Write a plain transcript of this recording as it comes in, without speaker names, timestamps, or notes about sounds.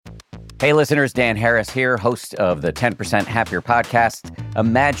Hey listeners, Dan Harris here, host of the 10% Happier podcast.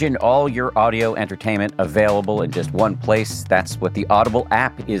 Imagine all your audio entertainment available in just one place. That's what the Audible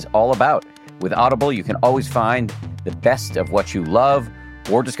app is all about. With Audible, you can always find the best of what you love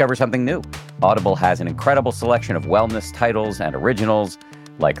or discover something new. Audible has an incredible selection of wellness titles and originals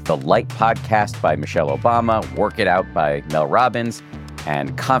like The Light Podcast by Michelle Obama, Work It Out by Mel Robbins,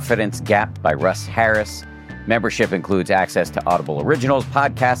 and Confidence Gap by Russ Harris. Membership includes access to Audible Originals,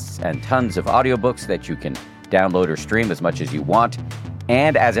 podcasts, and tons of audiobooks that you can download or stream as much as you want.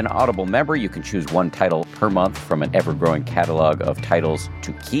 And as an Audible member, you can choose one title per month from an ever-growing catalog of titles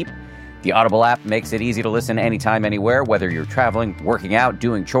to keep. The Audible app makes it easy to listen anytime, anywhere, whether you're traveling, working out,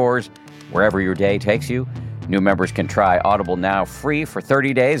 doing chores, wherever your day takes you. New members can try Audible now free for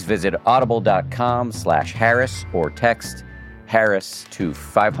 30 days. Visit audible.com/Harris or text Harris to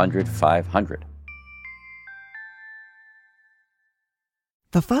 500-500.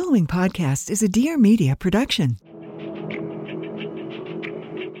 The following podcast is a Dear Media production.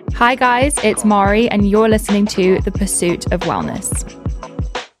 Hi guys, it's Mari and you're listening to The Pursuit of Wellness.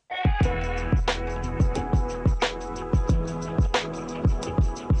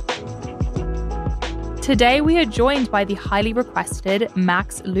 Today we are joined by the highly requested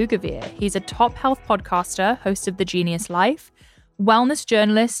Max Lugavere. He's a top health podcaster, host of The Genius Life, wellness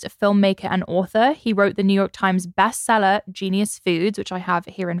journalist, filmmaker, and author. He wrote the New York Times bestseller, Genius Foods, which I have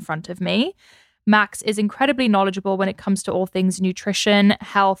here in front of me. Max is incredibly knowledgeable when it comes to all things nutrition,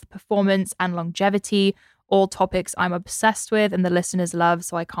 health, performance, and longevity, all topics I'm obsessed with and the listeners love,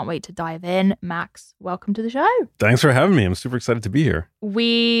 so I can't wait to dive in. Max, welcome to the show. Thanks for having me. I'm super excited to be here.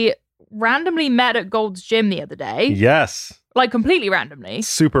 We randomly met at Gold's Gym the other day. Yes. Like completely randomly.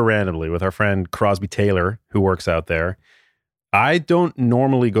 Super randomly with our friend Crosby Taylor, who works out there. I don't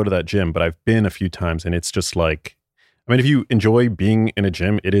normally go to that gym, but I've been a few times and it's just like, I mean, if you enjoy being in a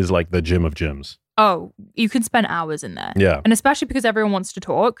gym, it is like the gym of gyms. Oh, you can spend hours in there. Yeah. And especially because everyone wants to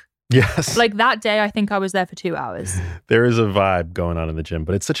talk. Yes. Like that day, I think I was there for 2 hours. There is a vibe going on in the gym,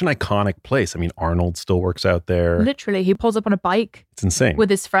 but it's such an iconic place. I mean, Arnold still works out there. Literally, he pulls up on a bike. It's insane. With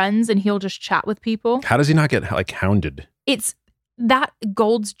his friends and he'll just chat with people. How does he not get like hounded? It's that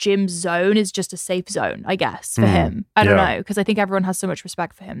Gold's Gym zone is just a safe zone, I guess, for him. I don't know, because I think everyone has so much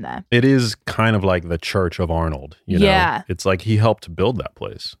respect for him there. It is kind of like the Church of Arnold, you know? Yeah. It's like he helped build that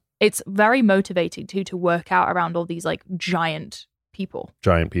place. It's very motivating too to work out around all these like giant people.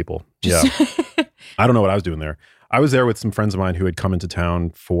 Giant people. Yeah. I don't know what I was doing there. I was there with some friends of mine who had come into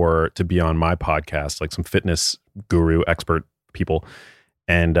town to be on my podcast, like some fitness guru expert people.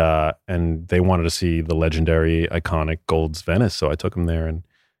 And they wanted to see the legendary, iconic Gold's Venice. So I took them there and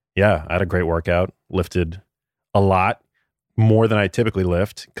yeah, I had a great workout, lifted a lot more than I typically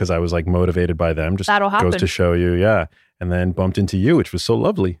lift because I was like motivated by them. Just That'll happen. Goes to show you. Yeah. And then bumped into you, which was so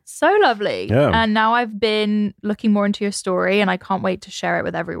lovely. So lovely. Yeah. And now I've been looking more into your story and I can't wait to share it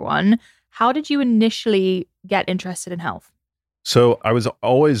with everyone. How did you initially get interested in health? So I was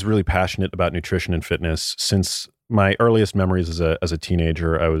always really passionate about nutrition and fitness. Since my earliest memories as a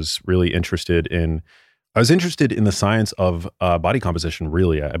teenager, I was really interested in the science of body composition,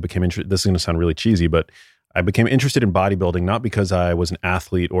 really. I became interested, this is going to sound really cheesy, but I became interested in bodybuilding, not because I was an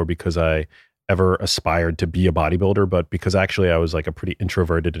athlete or because I ever aspired to be a bodybuilder, but because actually I was like a pretty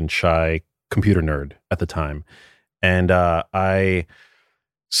introverted and shy computer nerd at the time. And I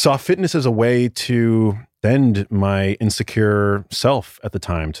saw fitness as a way to bend my insecure self at the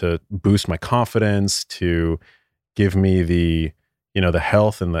time, to boost my confidence, to give me the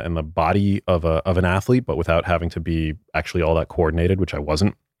health and the body of an athlete, but without having to be actually all that coordinated, which I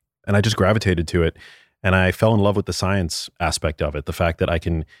wasn't. And I just gravitated to it. And I fell in love with the science aspect of it. The fact that I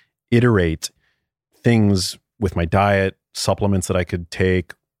can iterate things with my diet, supplements that I could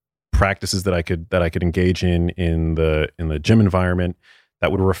take, practices that I could engage in the gym environment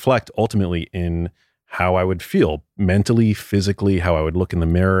that would reflect ultimately in how I would feel mentally, physically, how I would look in the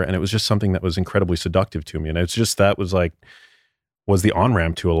mirror. And it was just something that was incredibly seductive to me. And it's just, that was the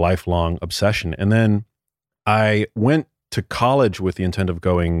on-ramp to a lifelong obsession. And then I went to college with the intent of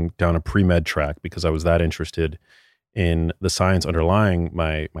going down a pre-med track because I was that interested in the science underlying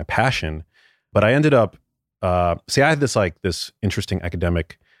my passion. But I ended up, I had this interesting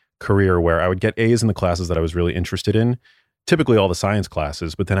academic career where I would get A's in the classes that I was really interested in, typically all the science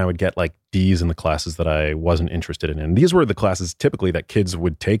classes, but then I would get like D's in the classes that I wasn't interested in. And these were the classes typically that kids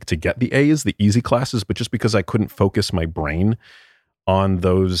would take to get the A's, the easy classes, but just because I couldn't focus my brain on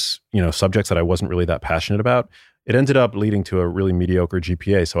those, subjects that I wasn't really that passionate about, it ended up leading to a really mediocre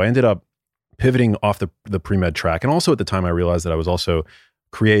GPA. So I ended up pivoting off the pre-med track. And also at the time I realized that I was also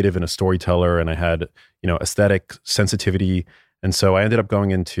creative and a storyteller and I had, aesthetic sensitivity. And so I ended up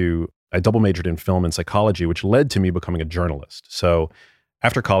going into I double majored in film and psychology, which led to me becoming a journalist. So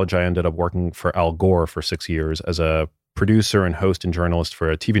after college, I ended up working for Al Gore for 6 years as a producer and host and journalist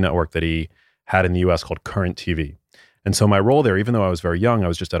for a TV network that he had in the US called Current TV. And so my role there, even though I was very young, I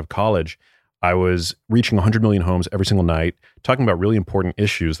was just out of college, I was reaching 100 million homes every single night, talking about really important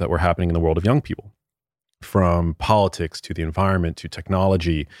issues that were happening in the world of young people, from politics to the environment to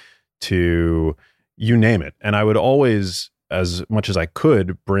technology to you name it. And I would always, as much as I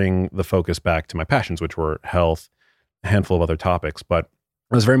could, bring the focus back to my passions, which were health, a handful of other topics. But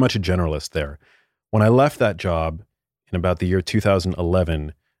I was very much a generalist there. When I left that job in about the year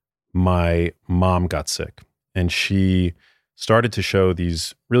 2011, my mom got sick and she started to show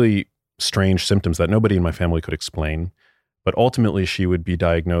these really strange symptoms that nobody in my family could explain. But ultimately, she would be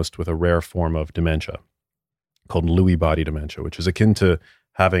diagnosed with a rare form of dementia called Lewy body dementia, which is akin to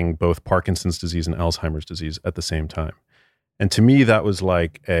having both Parkinson's disease and Alzheimer's disease at the same time. And to me, that was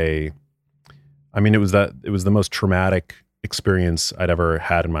like it was the most traumatic experience I'd ever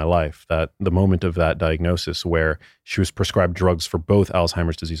had in my life, that the moment of that diagnosis where she was prescribed drugs for both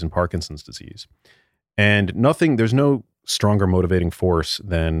Alzheimer's disease and Parkinson's disease. And there's no stronger motivating force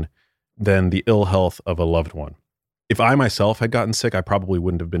than the ill health of a loved one. If I myself had gotten sick, I probably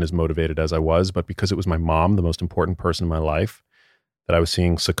wouldn't have been as motivated as I was, but because it was my mom, the most important person in my life, that I was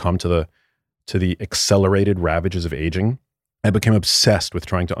seeing succumb to the accelerated ravages of aging, I became obsessed with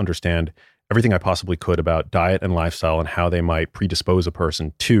trying to understand everything I possibly could about diet and lifestyle and how they might predispose a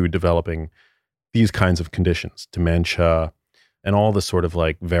person to developing these kinds of conditions, dementia, and all the sort of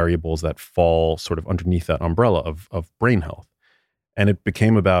like variables that fall sort of underneath that umbrella of brain health. And it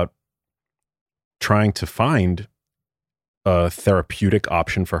became about trying to find a therapeutic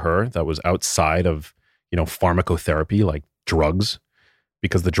option for her that was outside of, pharmacotherapy, like drugs,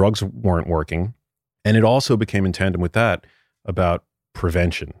 because the drugs weren't working. And it also became in tandem with that about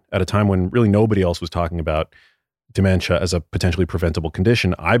prevention. At a time when really nobody else was talking about dementia as a potentially preventable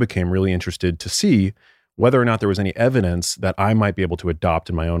condition, I became really interested to see whether or not there was any evidence that I might be able to adopt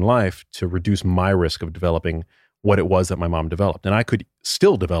in my own life to reduce my risk of developing what it was that my mom developed. And I could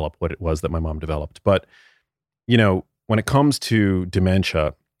still develop what it was that my mom developed. But, when it comes to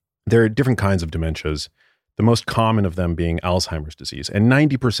dementia, there are different kinds of dementias, the most common of them being Alzheimer's disease. And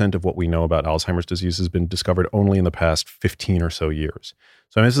 90% of what we know about Alzheimer's disease has been discovered only in the past 15 or so years.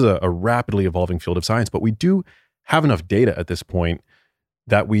 So this is a rapidly evolving field of science, but we do have enough data at this point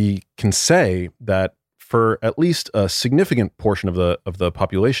that we can say that for at least a significant portion of the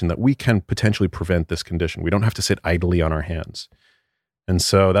population that we can potentially prevent this condition. We don't have to sit idly on our hands. And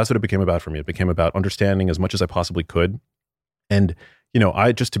so that's what it became about for me. It became about understanding as much as I possibly could. And,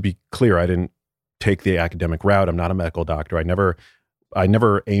 just to be clear, I didn't take the academic route. I'm not a medical doctor. I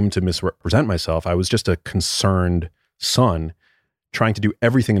never aimed to misrepresent myself. I was just a concerned son trying to do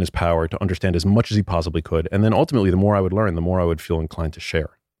everything in his power to understand as much as he possibly could. And then ultimately, the more I would learn, the more I would feel inclined to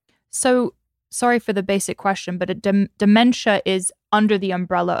share. So, sorry for the basic question, but dementia is under the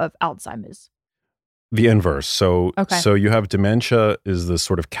umbrella of Alzheimer's. The inverse. So, okay. So you have dementia is the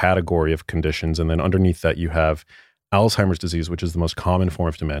sort of category of conditions. And then underneath that, you have Alzheimer's disease, which is the most common form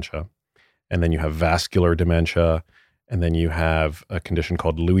of dementia. And then you have vascular dementia. And then you have a condition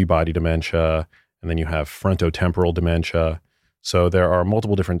called Lewy body dementia. And then you have frontotemporal dementia. So there are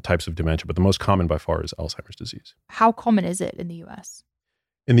multiple different types of dementia, but the most common by far is Alzheimer's disease. How common is it in the US?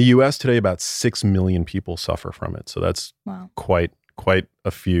 In the US today, about 6 million people suffer from it. So that's quite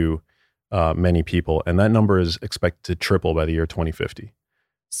a few, many people. And that number is expected to triple by the year 2050.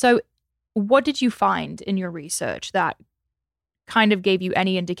 So what did you find in your research that kind of gave you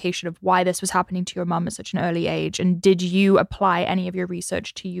any indication of why this was happening to your mom at such an early age? And did you apply any of your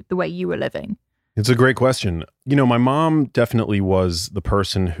research to the way you were living? It's a great question. My mom definitely was the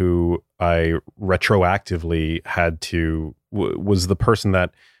person who I retroactively was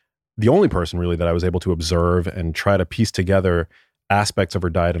the only person really that I was able to observe and try to piece together aspects of her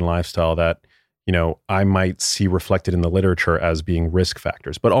diet and lifestyle that, I might see reflected in the literature as being risk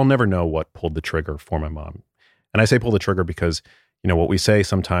factors, but I'll never know what pulled the trigger for my mom. And I say pull the trigger because, what we say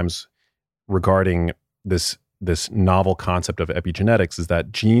sometimes regarding this novel concept of epigenetics is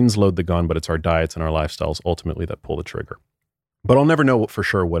that genes load the gun, but it's our diets and our lifestyles ultimately that pull the trigger. But I'll never know for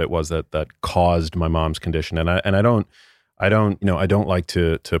sure what it was that caused my mom's condition. And I don't like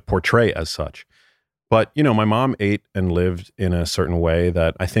to portray as such. But, my mom ate and lived in a certain way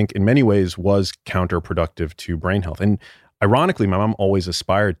that I think in many ways was counterproductive to brain health. And ironically, my mom always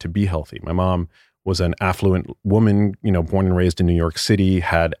aspired to be healthy. My mom was an affluent woman, born and raised in New York City,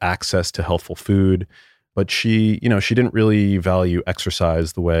 had access to healthful food, but she didn't really value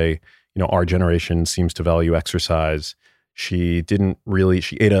exercise the way, our generation seems to value exercise. She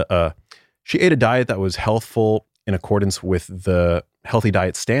ate a she ate a diet that was healthful in accordance with the healthy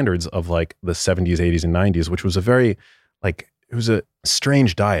diet standards of like the 70s, 80s, and 90s, which was a very it was a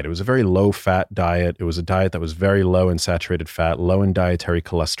strange diet. It was a very low fat diet. It was a diet that was very low in saturated fat, low in dietary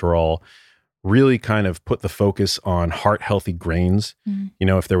cholesterol, really kind of put the focus on heart healthy grains. You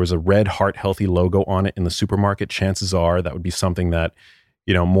know, if there was a red heart healthy logo on it in the supermarket, chances are that would be something that,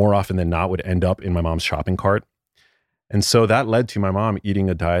 you know, more often than not would end up in my mom's shopping cart. And so that led to my mom eating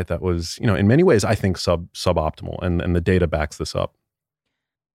a diet that was, you know, in many ways, I think suboptimal. And the data backs this up.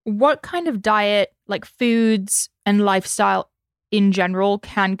 What kind of diet, like foods and lifestyle in general,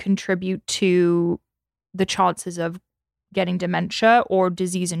 can contribute to the chances of getting dementia or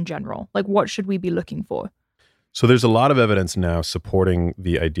disease in general? Like, what should we be looking for? So there's a lot of evidence now supporting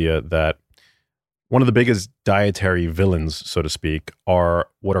the idea that one of the biggest dietary villains, so to speak, are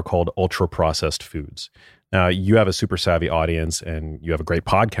what are called ultra-processed foods. Now, you have a super savvy audience and you have a great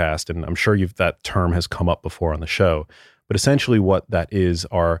podcast, and I'm sure that term has come up before on the show. But essentially what that is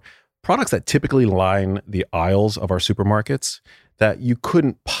are products that typically line the aisles of our supermarkets that you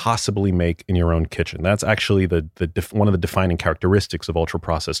couldn't possibly make in your own kitchen. That's actually one of the defining characteristics of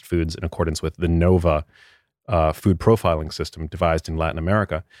ultra-processed foods in accordance with the NOVA food profiling system devised in Latin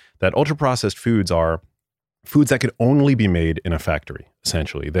America, that ultra-processed foods are foods that could only be made in a factory,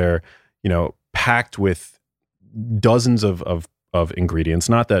 essentially. They're, you know, packed with dozens of ingredients.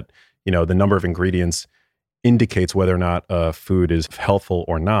 Not that, you know, the number of ingredients indicates whether or not a food is healthful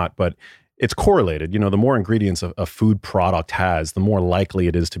or not, but it's correlated. You know, the more ingredients a food product has, the more likely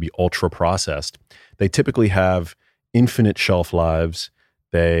it is to be ultra processed. They typically have infinite shelf lives.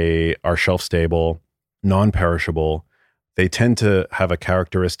 They are shelf stable, non-perishable. They tend to have a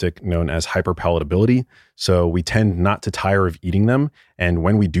characteristic known as hyperpalatability. So we tend not to tire of eating them. And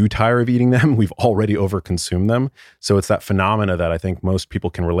when we do tire of eating them, we've already overconsumed them. So it's that phenomena that I think most people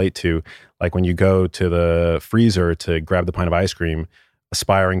can relate to. Like when you go to the freezer to grab the pint of ice cream,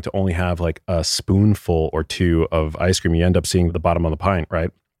 aspiring to only have like a spoonful or two of ice cream, you end up seeing the bottom of the pint,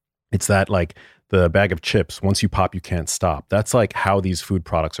 right? It's that like the bag of chips, once you pop, you can't stop. That's like how these food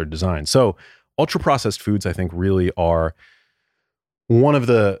products are designed. So ultra-processed foods, I think, really are one of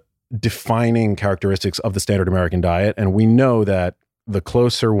the defining characteristics of the standard American diet. And we know that the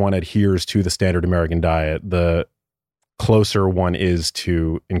closer one adheres to the standard American diet, the closer one is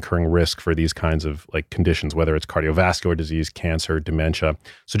to incurring risk for these kinds of like conditions, whether it's cardiovascular disease, cancer, dementia.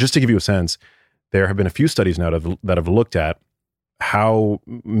 So just to give you a sense, there have been a few studies now that have looked at how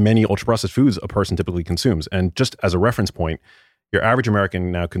many ultra-processed foods a person typically consumes. And just as a reference point, your average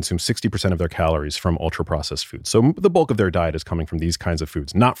American now consumes 60% of their calories from ultra-processed foods. So the bulk of their diet is coming from these kinds of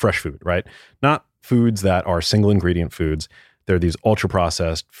foods, not fresh food, right? Not foods that are single ingredient foods. They're these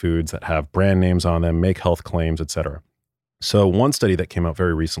ultra-processed foods that have brand names on them, make health claims, et cetera. So one study that came out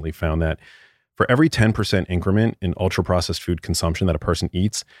very recently found that for every 10% increment in ultra-processed food consumption that a person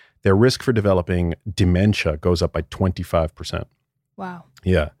eats, their risk for developing dementia goes up by 25%. Wow.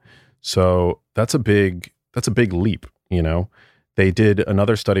 Yeah. So that's a big leap, you know? They did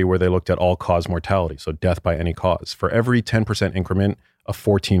another study where they looked at all-cause mortality, so death by any cause. For every 10% increment, a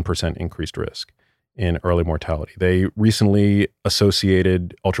 14% increased risk in early mortality. They recently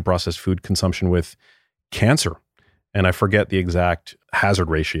associated ultra-processed food consumption with cancer. And I forget the exact hazard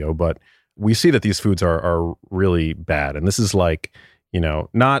ratio, but we see that these foods are really bad. And this is like, you know,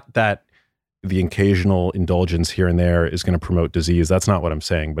 not that the occasional indulgence here and there is going to promote disease. That's not what I'm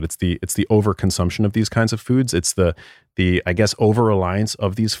saying, but it's the overconsumption of these kinds of foods. It's the I guess over-reliance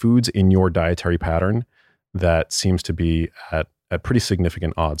of these foods in your dietary pattern that seems to be at pretty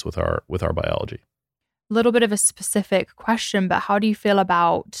significant odds with our biology. A little bit of a specific question, but how do you feel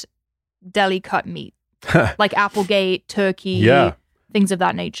about deli cut meat? Like Applegate, turkey, yeah, things of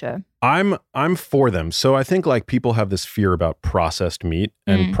that nature. I'm for them. So I think like people have this fear about processed meat,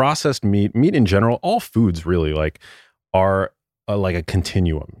 and processed meat in general, all foods really like are like a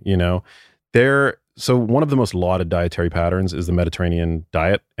continuum, you know? So one of the most lauded dietary patterns is the Mediterranean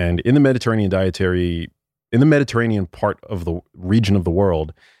diet. And in the Mediterranean part of the region of the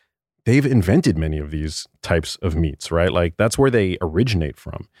world, they've invented many of these types of meats, right? Like that's where they originate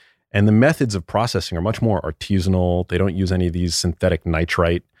from. And the methods of processing are much more artisanal. They don't use any of these synthetic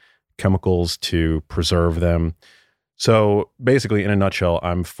nitrite chemicals to preserve them. So basically, in a nutshell,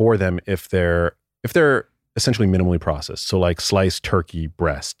 I'm for them if they're essentially minimally processed. So like sliced turkey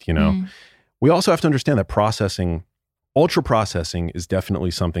breast, you know. We also have to understand that ultra processing is definitely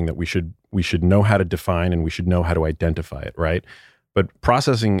something that we should know how to define, and we should know how to identify it, right? But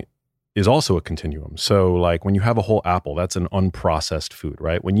processing is also a continuum. So like when you have a whole apple, that's an unprocessed food,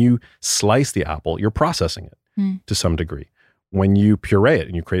 right? When you slice the apple, you're processing it to some degree. when you puree it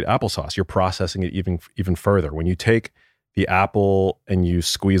and you create applesauce, you're processing it even further. When you take the apple and you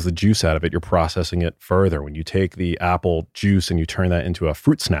squeeze the juice out of it, you're processing it further. When you take the apple juice and you turn that into a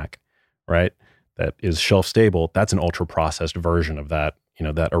fruit snack, right, that is shelf stable, that's an ultra processed version of that,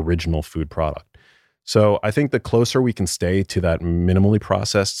 that original food product. So I think the closer we can stay to that minimally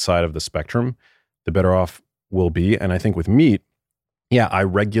processed side of the spectrum, the better off we'll be. And I think with meat, yeah, I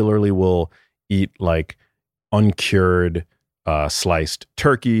regularly will eat like uncured sliced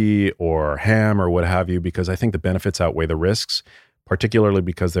turkey or ham or what have you, because I think the benefits outweigh the risks, particularly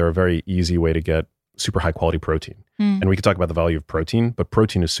because they're a very easy way to get super high quality protein. And we could talk about the value of protein, but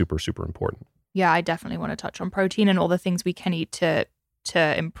protein is super, super important. Yeah, I definitely want to touch on protein and all the things we can eat to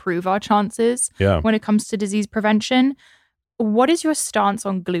improve our chances when it comes to disease prevention. What is your stance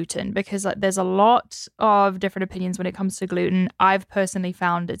on gluten? Because there's a lot of different opinions when it comes to gluten. I've personally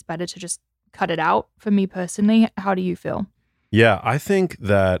found it's better to just cut it out for me personally. How do you feel? Yeah, I think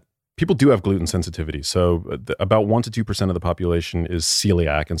that people do have gluten sensitivity. So about 1% to 2% of the population is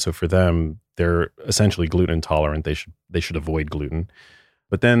celiac. And so for them, they're essentially gluten intolerant. They should avoid gluten.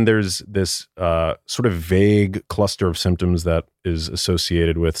 But then there's this sort of vague cluster of symptoms that is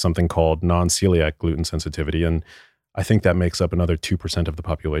associated with something called non-celiac gluten sensitivity. And I think that makes up another 2% of the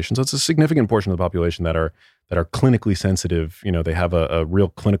population. So it's a significant portion of the population that are clinically sensitive. They have a real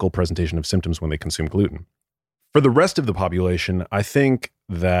clinical presentation of symptoms when they consume gluten. For the rest of the population, I think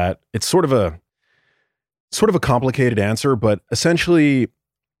that it's sort of a complicated answer, but essentially,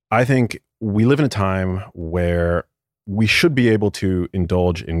 I think we live in a time where we should be able to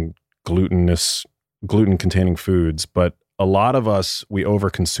indulge in gluten-containing foods, but a lot of us, we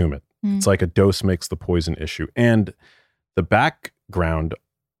overconsume it. It's like a dose makes the poison issue. And the background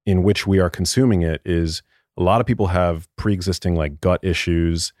in which we are consuming it is a lot of people have pre-existing like gut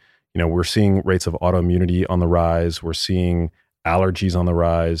issues. We're seeing rates of autoimmunity on the rise. We're seeing allergies on the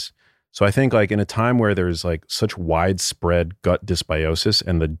rise. So I think like in a time where there's like such widespread gut dysbiosis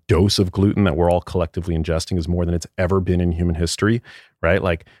and the dose of gluten that we're all collectively ingesting is more than it's ever been in human history, right?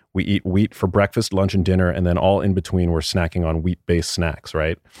 Like we eat wheat for breakfast, lunch, and dinner, and then all in between we're snacking on wheat-based snacks,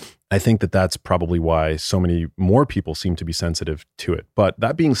 right? I think that that's probably why so many more people seem to be sensitive to it. But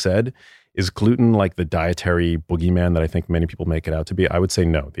that being said, is gluten like the dietary boogeyman that I think many people make it out to be? I would say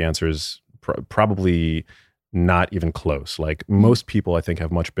no. The answer is probably not even close. Like most people, I think,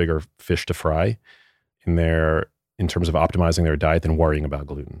 have much bigger fish to fry in terms of optimizing their diet than worrying about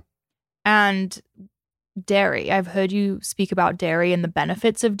gluten. And dairy. I've heard you speak about dairy and the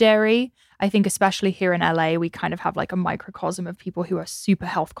benefits of dairy. I think especially here in LA, we kind of have like a microcosm of people who are super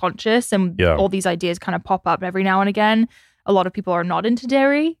health conscious, and all these ideas kind of pop up every now and again. A lot of people are not into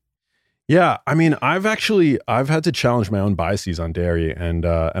dairy. Yeah, I mean, I've had to challenge my own biases on dairy, and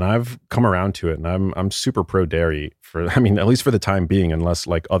I've come around to it, and I'm super pro dairy at least for the time being, unless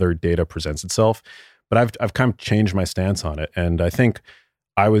like other data presents itself. But I've kind of changed my stance on it, and I think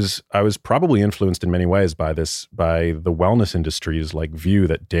I was probably influenced in many ways by the wellness industry's like view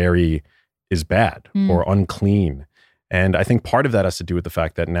that dairy is bad or unclean. And I think part of that has to do with the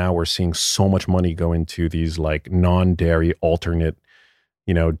fact that now we're seeing so much money go into these like non-dairy alternate,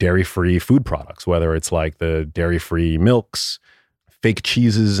 dairy-free food products, whether it's like the dairy-free milks, fake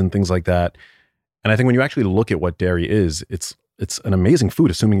cheeses, and things like that. And I think when you actually look at what dairy is, it's an amazing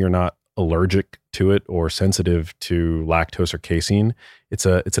food, assuming you're not allergic to it or sensitive to lactose or casein. It's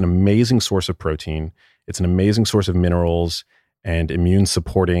an amazing source of protein. It's an amazing source of minerals and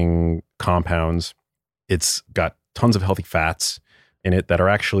immune-supporting compounds. It's got tons of healthy fats in it that are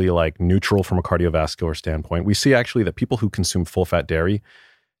actually like neutral from a cardiovascular standpoint. We see actually that people who consume full-fat dairy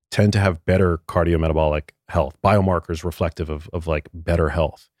tend to have better cardiometabolic health, biomarkers reflective of like better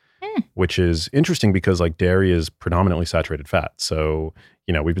health, which is interesting because like dairy is predominantly saturated fat. So,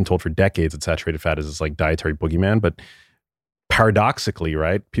 we've been told for decades that saturated fat is this like dietary boogeyman, but paradoxically,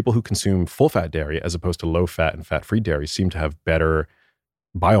 right, people who consume full-fat dairy as opposed to low-fat and fat-free dairy seem to have better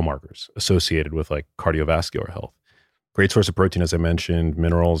biomarkers associated with like cardiovascular health. Great source of protein, as I mentioned,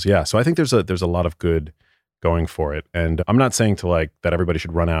 minerals. Yeah. So I think there's a lot of good going for it. And I'm not saying to like that everybody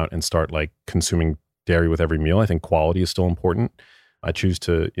should run out and start like consuming dairy with every meal. I think quality is still important. I choose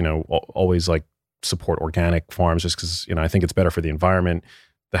to, always like support organic farms just because, I think it's better for the environment.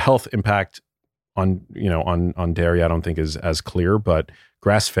 The health impact on dairy, I don't think is as clear, but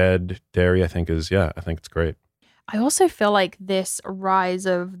grass-fed dairy, I think it's great. I also feel like this rise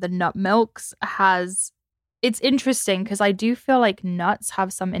of the nut milks it's interesting because I do feel like nuts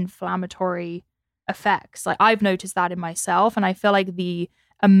have some inflammatory effects. Like I've noticed that in myself, and I feel like the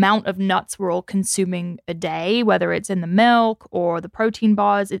amount of nuts we're all consuming a day, whether it's in the milk or the protein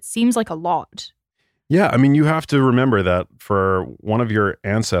bars, it seems like a lot. Yeah, I mean, you have to remember that for one of your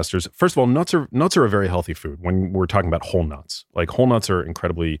ancestors, first of all, nuts are a very healthy food when we're talking about whole nuts. Like whole nuts are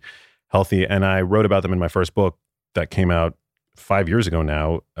incredibly healthy. And I wrote about them in my first book that came out 5 years ago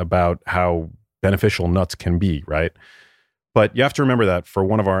now about how beneficial nuts can be, right? But you have to remember that for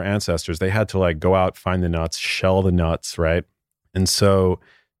one of our ancestors, they had to like go out, find the nuts, shell the nuts, right? And so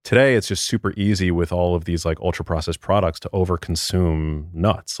today it's just super easy with all of these like ultra processed products to overconsume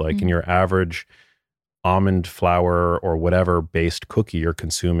nuts. Like in your average almond flour or whatever based cookie, you're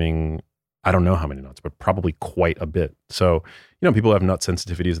consuming, I don't know how many nuts, but probably quite a bit. So, people have nut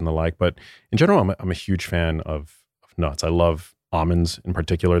sensitivities and the like, but in general, I'm a huge fan of nuts. I love almonds in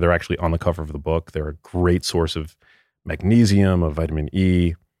particular. They're actually on the cover of the book. They're a great source of magnesium, of vitamin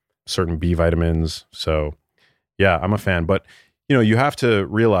E, certain B vitamins. So yeah, I'm a fan. But, you have to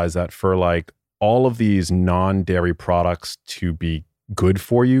realize that for like all of these non-dairy products to be good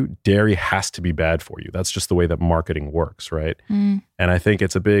for you, dairy has to be bad for you. That's just the way that marketing works, right? And I think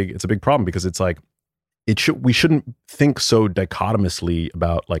it's a big problem because it's like we shouldn't think so dichotomously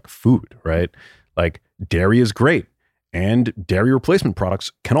about like food, right? Like dairy is great and dairy replacement products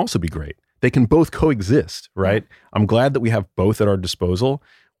can also be great. They can both coexist, right? I'm glad that we have both at our disposal.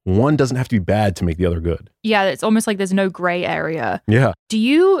 One doesn't have to be bad to make the other good. Yeah, it's almost like there's no gray area. Yeah.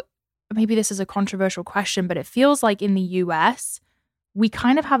 Maybe this is a controversial question, but it feels like in the US, we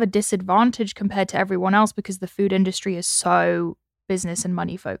kind of have a disadvantage compared to everyone else because the food industry is so business and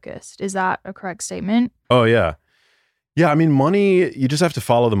money focused. Is that a correct statement? Oh, yeah. Yeah, I mean, money, you just have to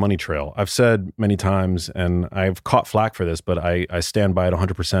follow the money trail. I've said many times, and I've caught flack for this, but I stand by it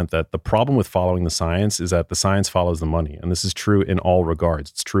 100% that the problem with following the science is that the science follows the money. And this is true in all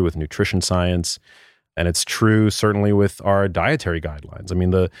regards. It's true with nutrition science, and it's true certainly with our dietary guidelines. I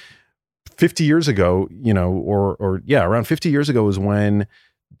mean, 50 years ago, around 50 years ago is when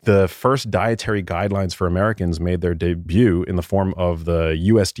the first dietary guidelines for Americans made their debut in the form of the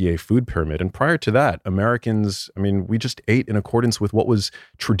USDA food pyramid. And prior to that, Americans, we just ate in accordance with what was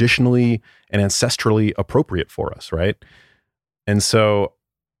traditionally and ancestrally appropriate for us, right? And so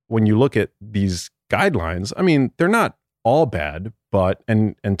when you look at these guidelines, they're not all bad, but,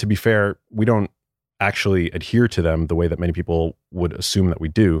 and to be fair, we don't actually adhere to them the way that many people would assume that we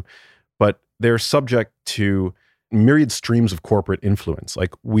do. But they're subject to myriad streams of corporate influence.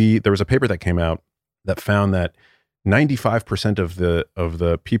 Like there was a paper that came out that found that 95% of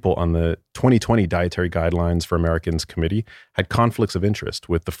the people on the 2020 Dietary Guidelines for Americans Committee had conflicts of interest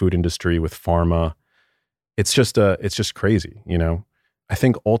with the food industry, with pharma. It's just crazy, I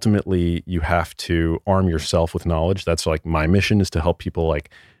think ultimately you have to arm yourself with knowledge. That's like my mission, is to help people like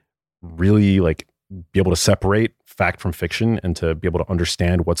really like be able to separate fact from fiction and to be able to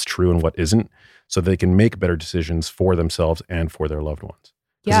understand what's true and what isn't, so they can make better decisions for themselves and for their loved ones.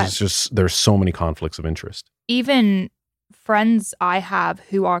 Yeah. It's just, there's so many conflicts of interest. Even friends I have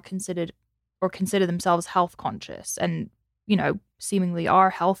who are consider themselves health conscious and, seemingly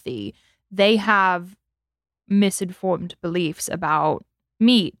are healthy, they have misinformed beliefs about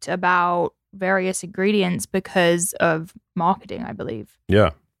meat, about various ingredients because of marketing, I believe.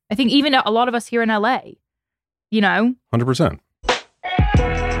 Yeah. I think even a lot of us here in LA, 100%.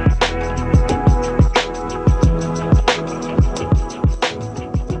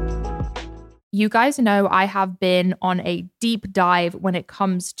 You guys know I have been on a deep dive when it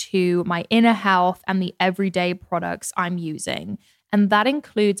comes to my inner health and the everyday products I'm using. And that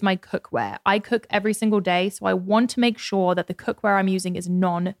includes my cookware. I cook every single day, so I want to make sure that the cookware I'm using is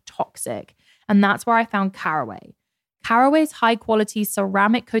non-toxic. And that's where I found Caraway. Caraway's high-quality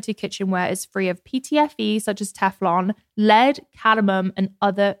ceramic-coated kitchenware is free of PTFE, such as Teflon, lead, cadmium, and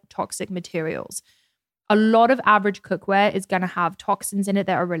other toxic materials. A lot of average cookware is going to have toxins in it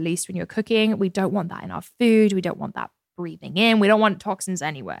that are released when you're cooking. We don't want that in our food. We don't want that breathing in. We don't want toxins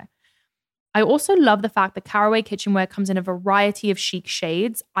anywhere. I also love the fact that Caraway kitchenware comes in a variety of chic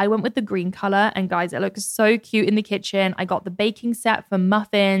shades. I went with the green color, and guys, it looks so cute in the kitchen. I got the baking set for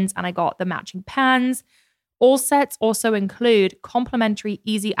muffins, and I got the matching pans. All sets also include complimentary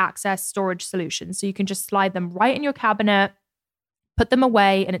easy access storage solutions. So you can just slide them right in your cabinet, put them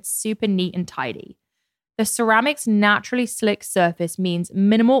away, and it's super neat and tidy. The ceramic's naturally slick surface means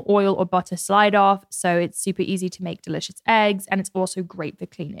minimal oil or butter slide off, so it's super easy to make delicious eggs, and it's also great for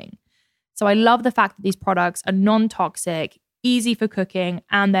cleaning. So I love the fact that these products are non-toxic, easy for cooking,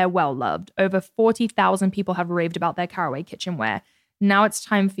 and they're well-loved. Over 40,000 people have raved about their Caraway kitchenware. Now it's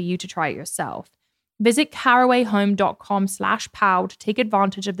time for you to try it yourself. Visit carawayhome.com/pow to take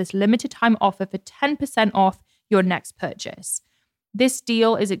advantage of this limited time offer for 10% off your next purchase. This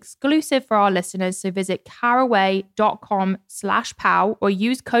deal is exclusive for our listeners, so visit caraway.com/pow or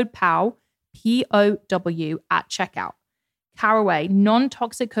use code POW, POW at checkout. Caraway,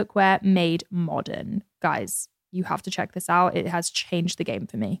 non-toxic cookware made modern. Guys, you have to check this out. It has changed the game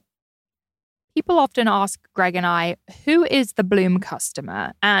for me. People often ask Greg and I, who is the Bloom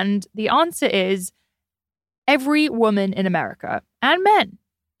customer? And the answer is every woman in America and men,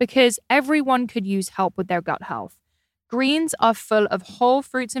 because everyone could use help with their gut health. Greens are full of whole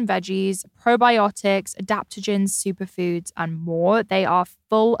fruits and veggies, probiotics, adaptogens, superfoods, and more. They are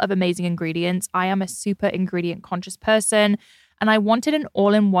full of amazing ingredients. I am a super ingredient conscious person, and I wanted an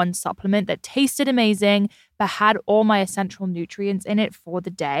all-in-one supplement that tasted amazing, but had all my essential nutrients in it for the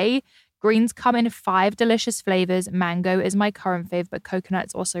day. Greens come in 5 delicious flavors. Mango is my current fave, but coconut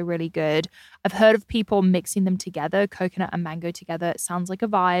is also really good. I've heard of people mixing them together, coconut and mango together. It sounds like a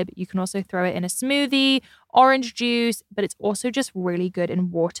vibe. You can also throw it in a smoothie, orange juice, but it's also just really good in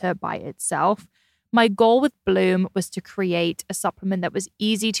water by itself. My goal with Bloom was to create a supplement that was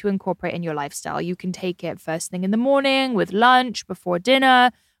easy to incorporate in your lifestyle. You can take it first thing in the morning, with lunch, before dinner,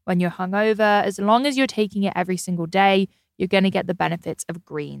 when you're hungover. As long as you're taking it every single day, you're going to get the benefits of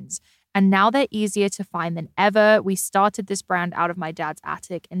greens. And now they're easier to find than ever. We started this brand out of my dad's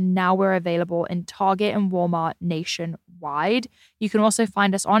attic, and now we're available in Target and Walmart nationwide. You can also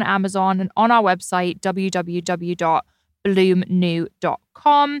find us on Amazon and on our website,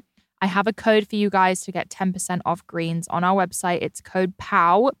 www.bloomnew.com. I have a code for you guys to get 10% off greens on our website. It's code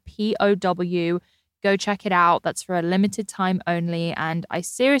POW, P-O-W. Go check it out. That's for a limited time only. And I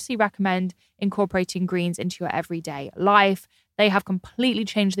seriously recommend incorporating greens into your everyday life. They have completely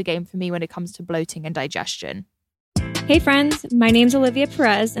changed the game for me when it comes to bloating and digestion. Hey friends, my name's Olivia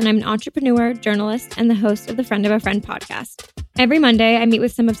Perez, and I'm an entrepreneur, journalist, and the host of the Friend of a Friend podcast. Every Monday, I meet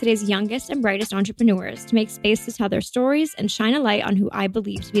with some of today's youngest and brightest entrepreneurs to make space to tell their stories and shine a light on who I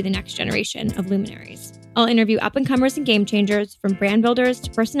believe to be the next generation of luminaries. I'll interview up-and-comers and game changers, from brand builders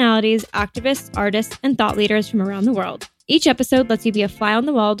to personalities, activists, artists, and thought leaders from around the world. Each episode lets you be a fly on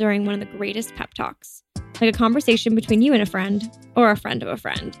the wall during one of the greatest pep talks, like a conversation between you and a friend, or a friend of a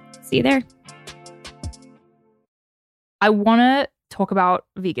friend. See you there. I want to talk about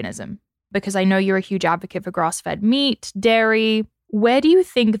veganism because I know you're a huge advocate for grass-fed meat, dairy. Where do you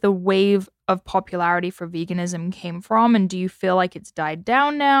think the wave of popularity for veganism came from? And do you feel like it's died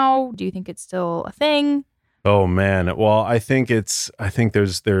down now? Do you think it's still a thing? Oh man. Well, I think there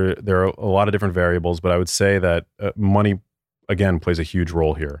are a lot of different variables, but I would say that money again plays a huge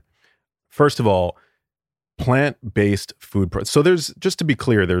role here. First of all, plant-based food. So there's, just to be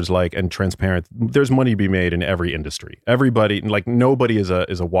clear, there's and transparent, there's money to be made in every industry. Everybody, nobody is a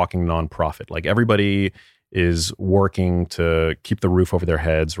walking nonprofit. Everybody is working to keep the roof over their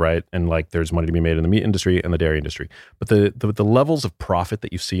heads, right? And there's money to be made in the meat industry and the dairy industry. But the levels of profit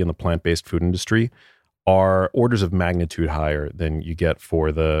that you see in the plant-based food industry are orders of magnitude higher than you get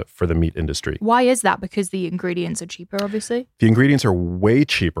for the meat industry. Why is that? Because the ingredients are cheaper, obviously? The ingredients are way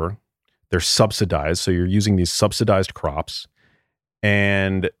cheaper. They're subsidized. So you're using these subsidized crops.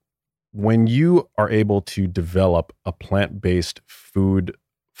 And when you are able to develop a plant-based food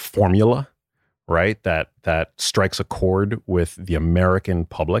formula, right, that strikes a chord with the American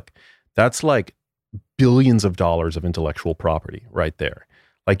public, that's billions of dollars of intellectual property right there.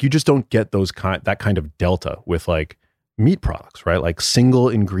 You just don't get that kind of delta with meat products, right? Single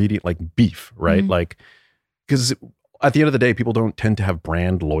ingredient, beef, right? Mm-hmm. Because at the end of the day, people don't tend to have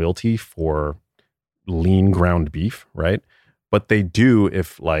brand loyalty for lean ground beef, right? But they do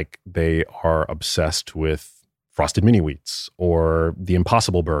if they are obsessed with Frosted Mini Wheats or the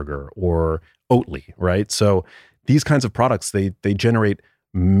Impossible Burger or Oatly, right? So these kinds of products, they generate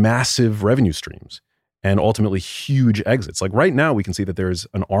massive revenue streams and ultimately huge exits. Right now, we can see that there's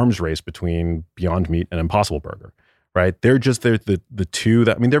an arms race between Beyond Meat and Impossible Burger, right? They're the two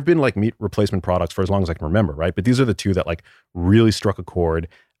that, there have been meat replacement products for as long as I can remember, right? But these are the two that really struck a chord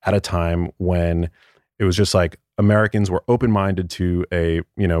at a time when it was just Americans were open-minded to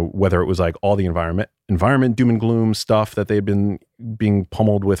whether it was all the environment doom and gloom stuff that they've been being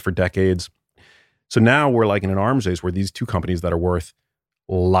pummeled with for decades. So now we're in an arms race where these two companies that are worth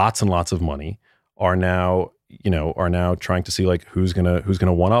lots and lots of money are now trying to see who's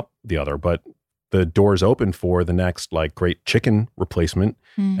gonna one up the other. But the door's open for the next great chicken replacement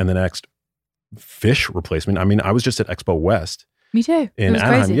and the next fish replacement. I was just at Expo West. Me too. In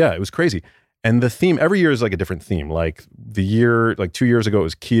Anaheim. Crazy. Yeah, it was crazy. And the theme every year is a different theme. The year, 2 years ago it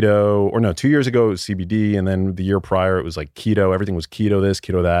was keto, or no, 2 years ago it was CBD, and then the year prior it was keto. Everything was keto this,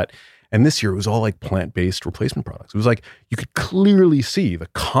 keto that. And this year it was all plant-based replacement products. It was you could clearly see the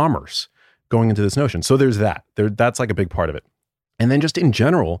commerce going into this notion. So there's that. That's a big part of it. And then just in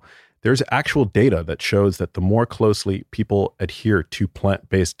general, there's actual data that shows that the more closely people adhere to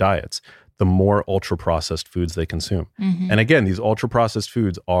plant-based diets, the more ultra-processed foods they consume. And again, these ultra-processed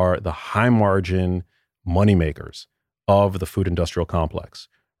foods are the high-margin moneymakers of the food industrial complex,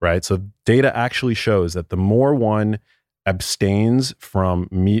 right? So data actually shows that the more one abstains from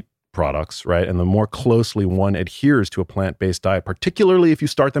meat products, right, and the more closely one adheres to a plant-based diet, particularly if you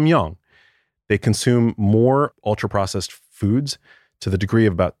start them young, they consume more ultra-processed foods to the degree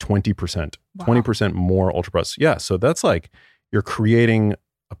of about 20%. Wow. 20% more ultra-processed. Yeah, so that's like you're creating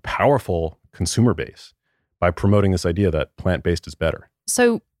a powerful consumer base by promoting this idea that plant-based is better.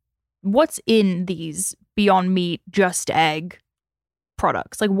 So what's in these Beyond Meat, Just Egg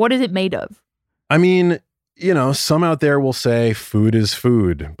products? Like, what is it made of? I mean, you know, some out there will say food is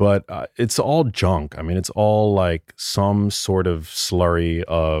food, but it's all junk. I mean, it's all like some sort of slurry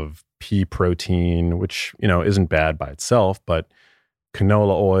of pea protein, which, you know, isn't bad by itself, but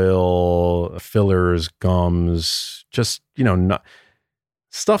canola oil, fillers, gums, just, you know, not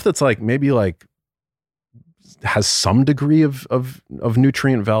stuff that's like maybe like has some degree of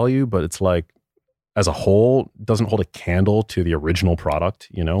nutrient value, but it's like as a whole doesn't hold a candle to the original product,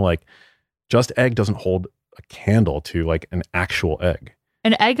 you know, like Just Egg doesn't hold a candle to like an actual egg.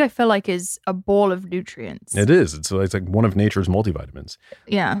 An egg, I feel like, is a ball of nutrients. It is. It's like one of nature's multivitamins.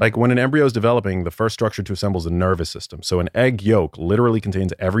 Yeah. Like when an embryo is developing, the first structure to assemble is the nervous system. So an egg yolk literally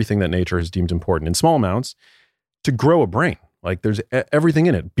contains everything that nature has deemed important in small amounts to grow a brain. Like there's everything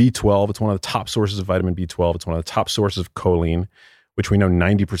in it. B12, it's one of the top sources of vitamin B12. It's one of the top sources of choline, which we know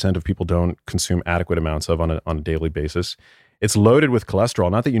 90% of people don't consume adequate amounts of on a daily basis. It's loaded with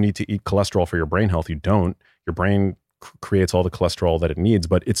cholesterol. Not that you need to eat cholesterol for your brain health. You don't. Your brain creates all the cholesterol that it needs,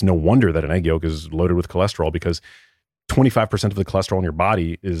 but it's no wonder that an egg yolk is loaded with cholesterol because 25% of the cholesterol in your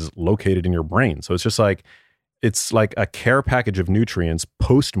body is located in your brain. So it's like a care package of nutrients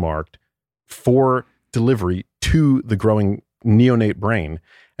postmarked for delivery to the growing neonate brain.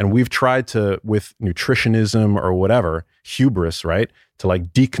 And we've tried to, with nutritionism or whatever, hubris, right, to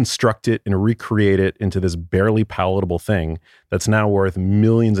like deconstruct it and recreate it into this barely palatable thing that's now worth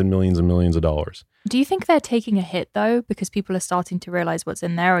millions and millions and millions of dollars. Do you think they're taking a hit, though, because people are starting to realize what's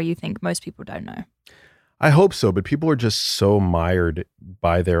in there, or you think most people don't know? I hope so, but people are just so mired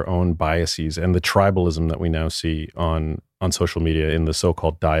by their own biases and the tribalism that we now see on social media in the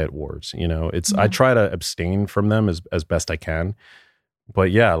so-called diet wars. You know, I try to abstain from them as best I can.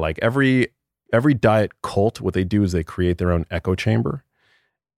 But yeah, like every diet cult, what they do is they create their own echo chamber.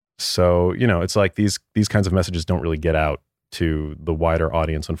 So, you know, it's like these kinds of messages don't really get out to the wider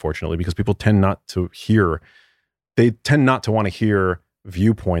audience, unfortunately, because people tend not to want to hear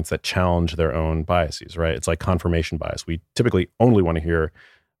viewpoints that challenge their own biases, right? It's like confirmation bias. We typically only want to hear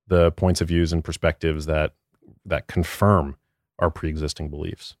the points of views and perspectives that confirm our pre-existing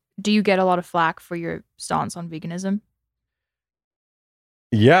beliefs. Do you get a lot of flack for your stance on veganism?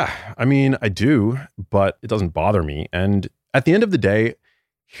 Yeah, I mean, I do, but it doesn't bother me. And at the end of the day,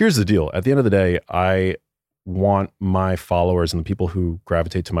 here's the deal. At the end of the day, I want my followers and the people who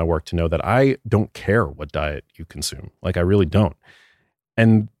gravitate to my work to know that I don't care what diet you consume. Like, I really don't.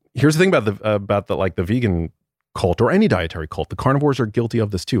 And here's the thing about the vegan cult or any dietary cult. The carnivores are guilty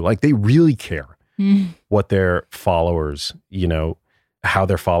of this too. Like, they really care what their followers, you know, how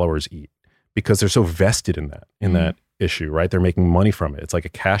their followers eat, because they're so vested in that issue, right? They're making money from it. It's like a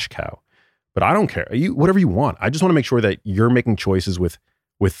cash cow. But I don't care. Whatever you want. I just want to make sure that you're making choices with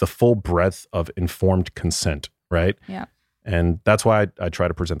the full breadth of informed consent, right? Yeah. And that's why I try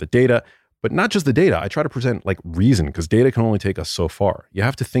to present the data, but not just the data. I try to present like reason, because data can only take us so far. You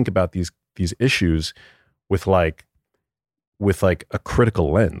have to think about these issues with like a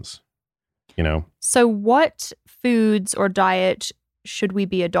critical lens, you know? So what foods or diet should we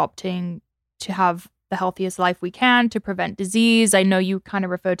be adopting to have the healthiest life we can, to prevent disease? I know you kind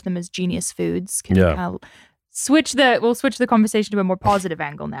of refer to them as genius foods. Can you kind of switch the conversation to a more positive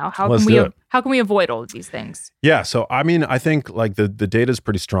angle now? How can we avoid all of these things? Yeah, so I mean, I think like the data is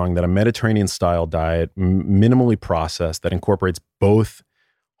pretty strong that a Mediterranean style diet, minimally processed, that incorporates both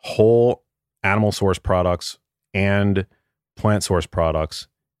whole animal source products and plant source products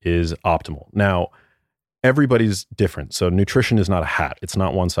is optimal. Now, everybody's different. So nutrition is not a hat. It's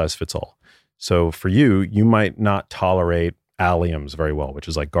not one size fits all. So for you might not tolerate alliums very well, which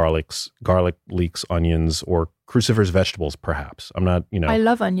is like garlic leeks, onions, or cruciferous vegetables, perhaps. I'm not, you know. I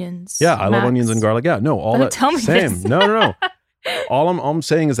love onions. Yeah, I love onions and garlic. Yeah, no, all that. Tell me same. this. No. All I'm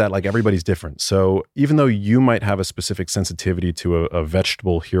saying is that like everybody's different. So even though you might have a specific sensitivity to a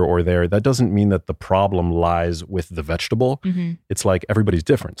vegetable here or there, that doesn't mean that the problem lies with the vegetable. Mm-hmm. It's like everybody's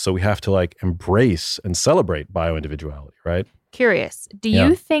different. So we have to like embrace and celebrate bioindividuality, right? Curious. Do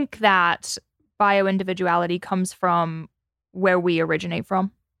you think that bioindividuality comes from where we originate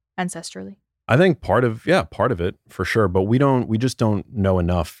from? ancestrally? I think part of it for sure, but we just don't know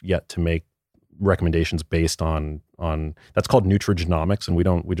enough yet to make recommendations based on that's called nutrigenomics, and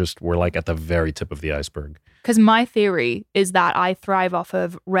we're like at the very tip of the iceberg. Because my theory is that I thrive off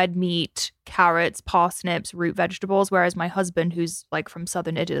of red meat, carrots, parsnips, root vegetables, whereas my husband, who's like from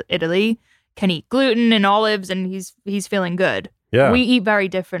southern Italy, can eat gluten and olives, and he's feeling good. Yeah. We eat very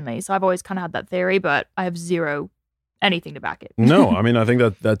differently, so I've always kind of had that theory, but I have zero anything to back it. No, I mean, I think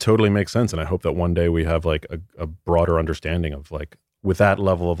that totally makes sense, and I hope that one day we have like a broader understanding of like with that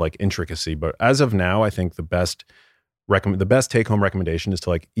level of like intricacy. But as of now, I think the best take home recommendation is to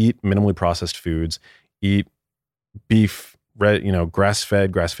like eat minimally processed foods, eat beef, grass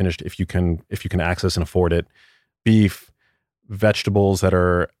fed, grass finished if you can access and afford it, beef, vegetables that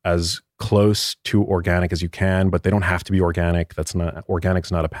are as close to organic as you can, but they don't have to be organic.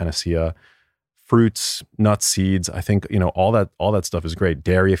 Organic's not a panacea. Fruits, nuts, seeds. I think, all that stuff is great.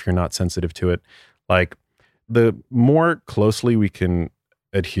 Dairy, if you're not sensitive to it. Like, the more closely we can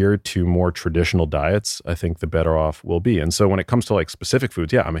adhere to more traditional diets, I think the better off we'll be. And so when it comes to like specific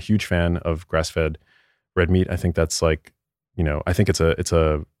foods, yeah, I'm a huge fan of grass-fed red meat. I think that's like, I think it's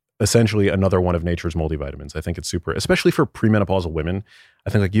a essentially another one of nature's multivitamins. I think it's super, especially for premenopausal women. I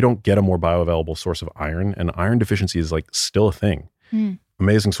think like you don't get a more bioavailable source of iron, and iron deficiency is like still a thing.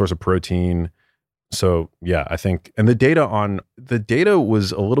 Amazing source of protein. So yeah, I think, and the data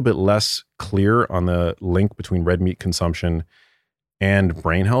was a little bit less clear on the link between red meat consumption and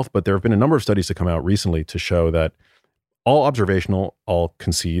brain health, but there have been a number of studies to come out recently to show that, all observational, all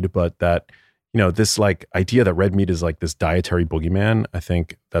concede, but that, this like idea that red meat is like this dietary boogeyman, I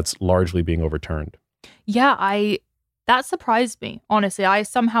think that's largely being overturned. Yeah, that surprised me. Honestly, I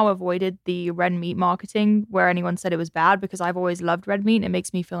somehow avoided the red meat marketing where anyone said it was bad, because I've always loved red meat and it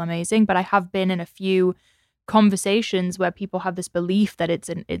makes me feel amazing. But I have been in a few conversations where people have this belief that it's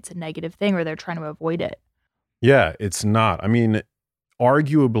a negative thing, or they're trying to avoid it. Yeah, it's not. I mean,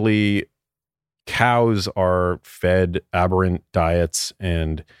 arguably, cows are fed aberrant diets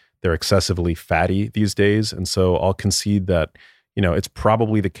and they're excessively fatty these days. And so I'll concede that, it's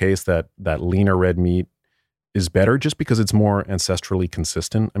probably the case that leaner red meat is better just because it's more ancestrally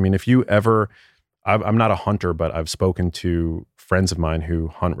consistent. I mean, if you ever, I'm not a hunter, but I've spoken to friends of mine who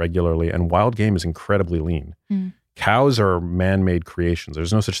hunt regularly, and wild game is incredibly lean. Cows are man-made creations.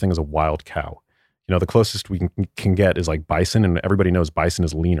 There's no such thing as a wild cow. The closest we can get is like bison, and everybody knows bison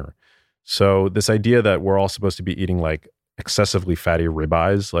is leaner. So this idea that we're all supposed to be eating like excessively fatty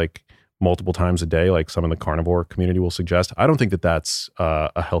ribeyes like multiple times a day, like some in the carnivore community will suggest, I don't think that that's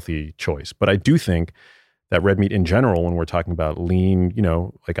a healthy choice. But I do think that red meat in general, when we're talking about lean,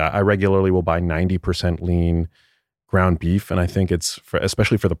 like I regularly will buy 90% lean ground beef. And I think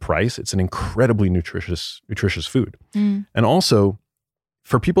especially for the price, it's an incredibly nutritious food. And also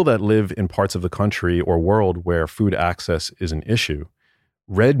for people that live in parts of the country or world where food access is an issue,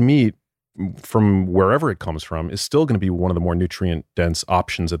 red meat from wherever it comes from is still going to be one of the more nutrient dense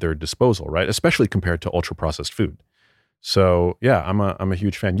options at their disposal, right? Especially compared to ultra processed food. So yeah, I'm a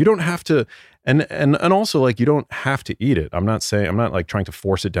huge fan. You don't have to, and also like you don't have to eat it. I'm not like trying to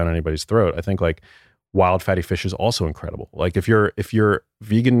force it down anybody's throat. I think like wild fatty fish is also incredible. Like if you're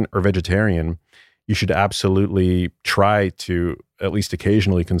vegan or vegetarian, you should absolutely try to at least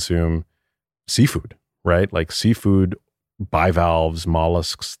occasionally consume seafood, right? Like seafood, bivalves,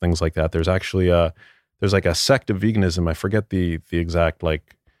 mollusks, things like that. There's actually there's like a sect of veganism. I forget the exact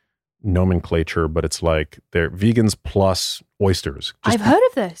like nomenclature, but it's like they're vegans plus oysters. I've heard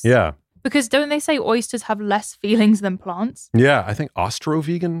of this. Yeah. Because don't they say oysters have less feelings than plants? Yeah, I think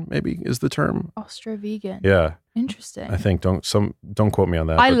ostro-vegan maybe is the term. Ostro-vegan. Yeah. Interesting. I think don't quote me on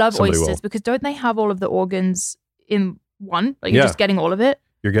that. I love oysters will. Because don't they have all of the organs in one? Like you're just getting all of it?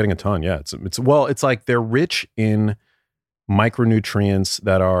 You're getting a ton, yeah. It's like they're rich in micronutrients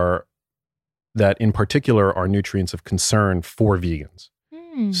that in particular are nutrients of concern for vegans.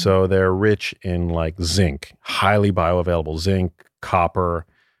 So they're rich in like zinc, highly bioavailable zinc, copper,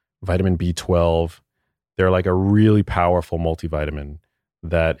 vitamin B12. They're like a really powerful multivitamin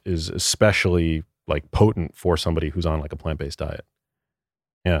that is especially like potent for somebody who's on like a plant-based diet.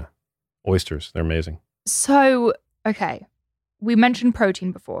 Yeah. Oysters, they're amazing. So, okay. We mentioned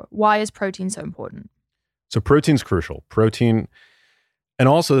protein before. Why is protein so important? So protein's crucial. Protein, and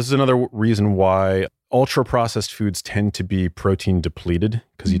also this is another reason why ultra processed foods tend to be protein depleted,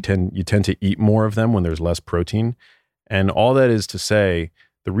 because you tend to eat more of them when there's less protein. And all that is to say,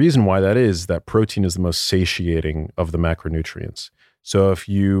 the reason why that is that protein is the most satiating of the macronutrients. So if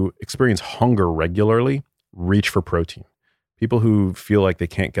you experience hunger regularly, reach for protein. People who feel like they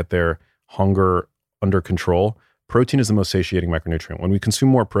can't get their hunger under control, protein is the most satiating micronutrient. When we consume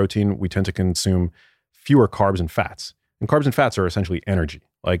more protein, we tend to consume fewer carbs and fats. And carbs and fats are essentially energy.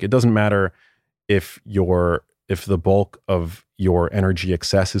 Like, it doesn't matter if the bulk of your energy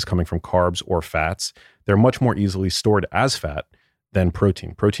excess is coming from carbs or fats. They're much more easily stored as fat than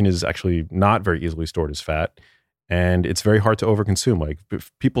protein. Protein is actually not very easily stored as fat, and it's very hard to overconsume. Like,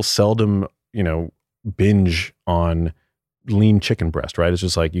 people seldom, binge on lean chicken breast, right? It's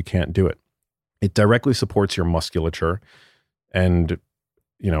just like, you can't do it. It directly supports your musculature and,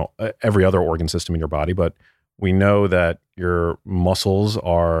 every other organ system in your body. But we know that your muscles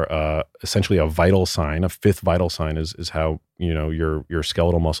are essentially a vital sign. A fifth vital sign is how, your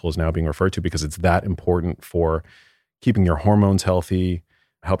skeletal muscle is now being referred to, because it's that important for keeping your hormones healthy,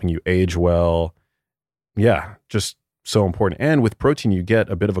 helping you age well. Yeah, just so important. And with protein, you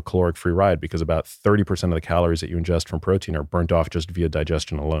get a bit of a caloric-free ride, because about 30% of the calories that you ingest from protein are burnt off just via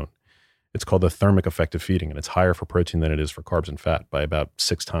digestion alone. It's called the thermic effect of feeding, and it's higher for protein than it is for carbs and fat by about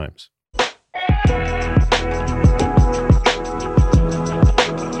 6 times.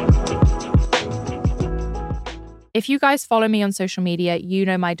 If you guys follow me on social media, you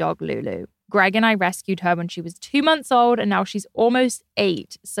know my dog Lulu. Greg and I rescued her when she was 2 months old, and now she's almost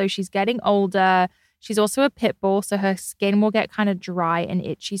 8. So she's getting older. She's also a pit bull, so her skin will get kind of dry and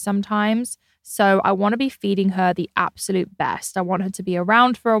itchy sometimes. So I want to be feeding her the absolute best. I want her to be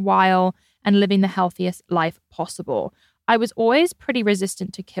around for a while and living the healthiest life possible. I was always pretty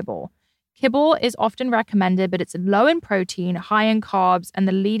resistant to kibble. Kibble is often recommended, but it's low in protein, high in carbs, and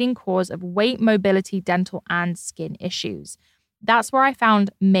the leading cause of weight, mobility, dental, and skin issues. That's where I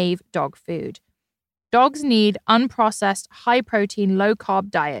found Maeve dog food. Dogs need unprocessed, high-protein, low-carb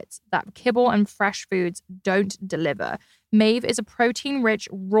diets that kibble and fresh foods don't deliver. Maeve is a protein-rich,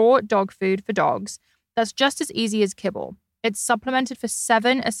 raw dog food for dogs that's just as easy as kibble. It's supplemented for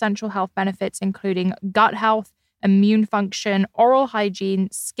 7 essential health benefits, including gut health, immune function, oral hygiene,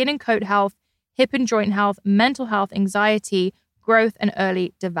 skin and coat health, hip and joint health, mental health, anxiety, growth, and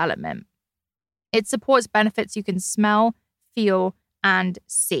early development. It supports benefits you can smell, feel, and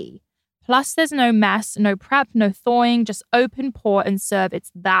see. Plus, there's no mess, no prep, no thawing, just open, pour, and serve.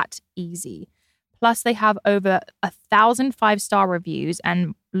 It's that easy. Plus, they have over 1,000 5-star reviews,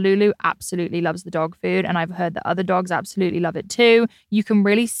 and Lulu absolutely loves the dog food, and I've heard that other dogs absolutely love it too. You can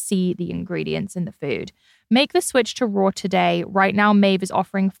really see the ingredients in the food. Make the switch to raw today. Right now, Maeve is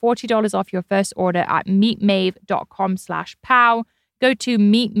offering $40 off your first order at meetmaeve.com/pow. Go to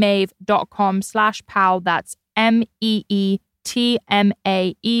meetmaeve.com/pow. That's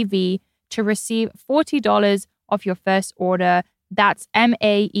MEETMAEV to receive $40 off your first order. That's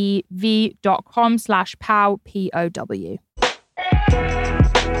MAEV.com/pow, POW.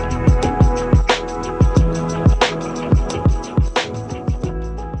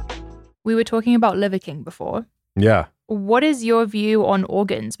 We were talking about Liver King before. Yeah. What is your view on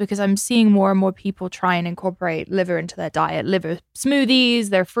organs? Because I'm seeing more and more people try and incorporate liver into their diet. Liver smoothies,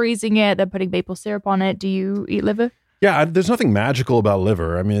 they're freezing it, they're putting maple syrup on it. Do you eat liver? Yeah, there's nothing magical about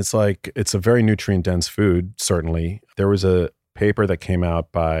liver. I mean, it's a very nutrient-dense food, certainly. There was a paper that came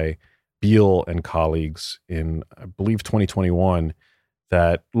out by Beal and colleagues in, I believe, 2021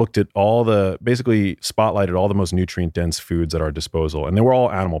 that looked at basically spotlighted all the most nutrient-dense foods at our disposal. And they were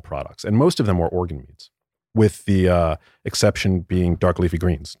all animal products. And most of them were organ meats, with the exception being dark leafy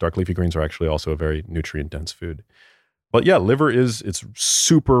greens. Dark leafy greens are actually also a very nutrient-dense food. But yeah, liver it's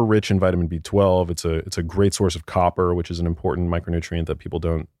super rich in vitamin B12. It's a great source of copper, which is an important micronutrient that people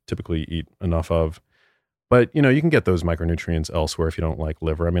don't typically eat enough of. But you can get those micronutrients elsewhere if you don't like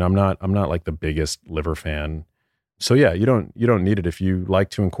liver. I mean, I'm not like the biggest liver fan. So yeah, you don't need it. If you like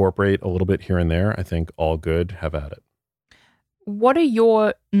to incorporate a little bit here and there, I think all good. Have at it. What are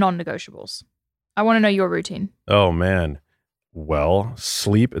your non-negotiables? I want to know your routine. Oh man. Well,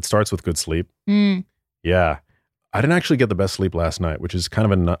 sleep. It starts with good sleep. Yeah. I didn't actually get the best sleep last night, which is kind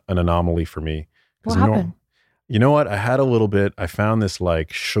of an anomaly for me. What happened? You know what? I had a little bit. I found this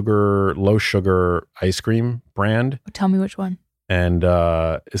like low sugar ice cream brand. Tell me which one. And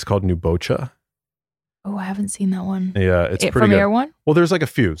it's called Nubocha. Oh, I haven't seen that one. Yeah, it's pretty Premier good. one? Well, there's like a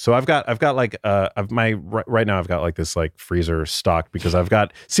few. So I've got like right now I've got like this like freezer stocked because I've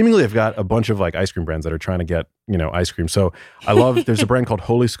got a bunch of like ice cream brands that are trying to get, ice cream. So I love there's a brand called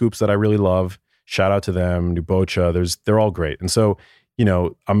Holy Scoops that I really love. Shout out to them, Nubocha. They're all great. And so,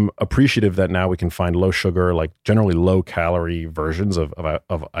 I'm appreciative that now we can find low sugar, like generally low calorie versions of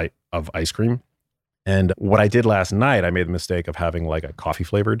ice cream. And what I did last night, I made the mistake of having like a coffee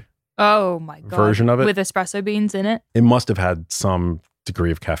flavored version of it with espresso beans in it. It must have had some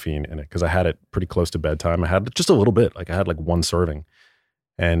degree of caffeine in it because I had it pretty close to bedtime. I had just a little bit, like I had like one serving.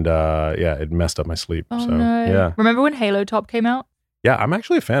 And yeah, it messed up my sleep. Oh, so no. yeah. Remember when Halo Top came out? Yeah, I'm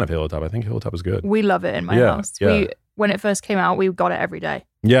actually a fan of Halo Top. I think Halo Top is good. We love it in my house. Yeah. When it first came out, we got it every day.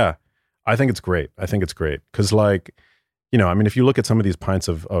 Yeah, I think it's great. Because like, I mean, if you look at some of these pints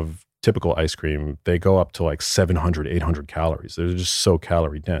of typical ice cream, they go up to like 700, 800 calories. They're just so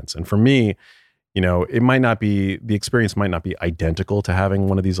calorie dense. And for me, the experience might not be identical to having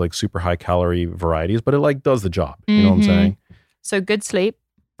one of these like super high calorie varieties, but it like does the job. You know what I'm saying? So good sleep.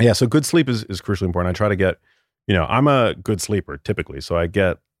 Yeah. So good sleep is crucially important. I try to get, I'm a good sleeper typically. So I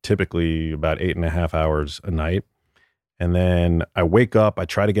get typically about 8.5 hours a night. And then I wake up, I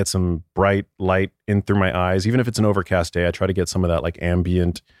try to get some bright light in through my eyes. Even if it's an overcast day, I try to get some of that like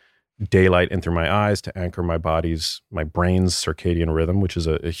ambient daylight in through my eyes to anchor my brain's circadian rhythm, which is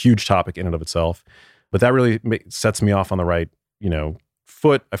a huge topic in and of itself. But that really sets me off on the right,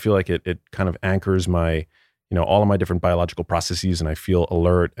 foot. I feel like it kind of anchors my, all of my different biological processes, and I feel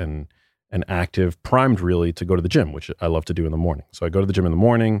alert and active, primed really to go to the gym, which I love to do in the morning. So I go to the gym in the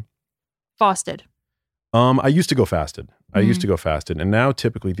morning. Fasted. I used to go fasted. And now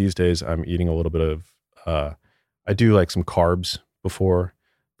typically these days I'm eating a little bit of, I do like some carbs before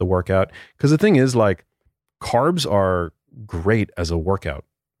the workout. Because the thing is, like, carbs are great as a workout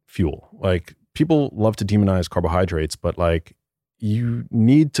fuel. Like, people love to demonize carbohydrates, but like, you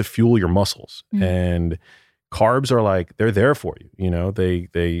need to fuel your muscles. And carbs are like, they're there for you.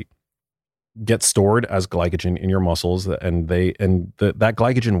 They get stored as glycogen in your muscles, and that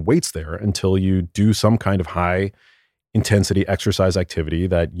glycogen waits there until you do some kind of high intensity exercise activity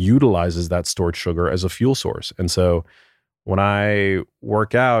that utilizes that stored sugar as a fuel source. And so when I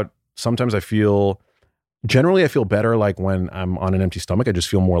work out, sometimes I feel better like when I'm on an empty stomach. I just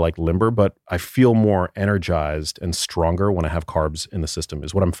feel more like limber, but I feel more energized and stronger when I have carbs in the system,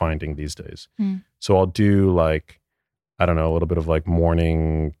 is what I'm finding these days. So I'll do like, I don't know, a little bit of like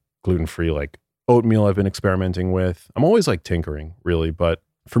morning gluten-free, like oatmeal I've been experimenting with. I'm always like tinkering really, but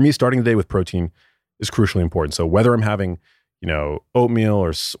for me, starting the day with protein is crucially important. So whether I'm having, oatmeal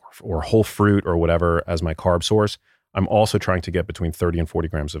or whole fruit or whatever as my carb source, I'm also trying to get between 30 and 40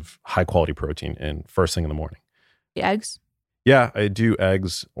 grams of high quality protein in first thing in the morning. The eggs? Yeah, I do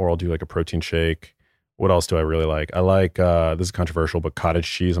eggs, or I'll do like a protein shake. What else do I really like? I like, this is controversial, but cottage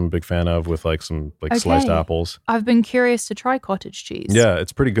cheese I'm a big fan of, with like some like sliced apples. I've been curious to try cottage cheese. Yeah,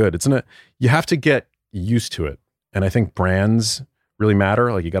 it's pretty good. You have to get used to it. And I think brands really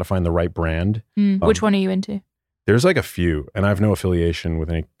matter. Like, you got to find the right brand. Which one are you into? There's like a few, and I have no affiliation with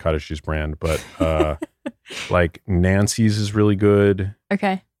any cottage cheese brand, but like Nancy's is really good.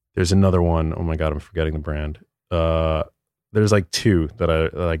 Okay. There's another one. Oh my God, I'm forgetting the brand. There's like two that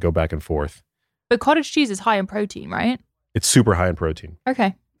I go back and forth. But cottage cheese is high in protein, right? It's super high in protein.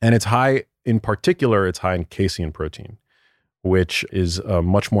 Okay. And it's high in casein protein, which is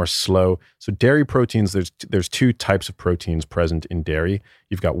much more slow. So dairy proteins, there's two types of proteins present in dairy.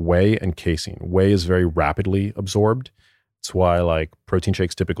 You've got whey and casein. Whey is very rapidly absorbed. That's why like protein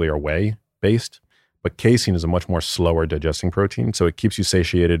shakes typically are whey based, but casein is a much more slower digesting protein. So it keeps you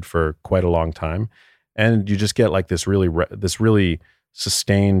satiated for quite a long time. And you just get like this really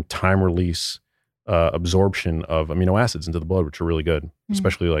sustained time release absorption of amino acids into the blood, which are really good,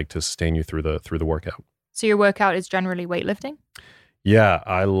 especially like to sustain you through the workout. So your workout is generally weightlifting? Yeah,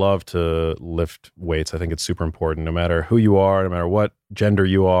 I love to lift weights. I think it's super important, no matter who you are, no matter what gender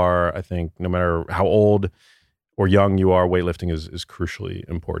you are. I think no matter how old or young you are, weightlifting is crucially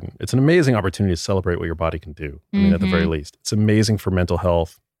important. It's an amazing opportunity to celebrate what your body can do. I mean, at the very least, it's amazing for mental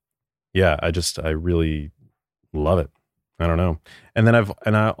health. Yeah, I really love it. I don't know. And then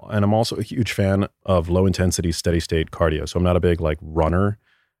I'm also a huge fan of low intensity, steady state cardio. So I'm not a big like runner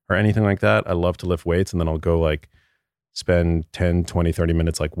or anything like that. I love to lift weights, and then I'll go like spend 10, 20, 30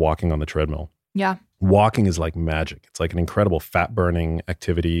 minutes like walking on the treadmill. Yeah. Walking is like magic. It's like an incredible fat burning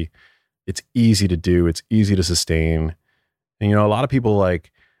activity. It's easy to do. It's easy to sustain. And a lot of people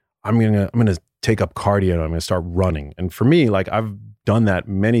like, I'm going to take up cardio and I'm going to start running. And for me, like, I've done that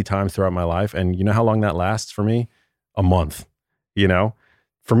many times throughout my life. And you know how long that lasts for me? A month.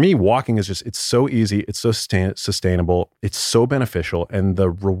 For me, walking is it's so easy. It's so sustainable. It's so beneficial. And the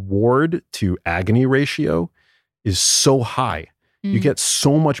reward to agony ratio is so high. You get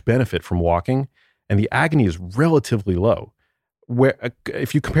so much benefit from walking, and the agony is relatively low. Where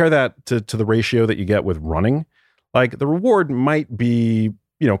if you compare that to the ratio that you get with running, like the reward might be,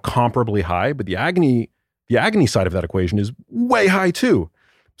 comparably high, but the agony side of that equation is way high too.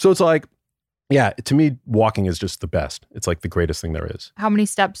 So it's like, yeah, to me, walking is just the best. It's like the greatest thing there is. How many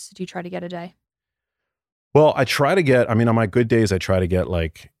steps do you try to get a day? Well, on my good days, I try to get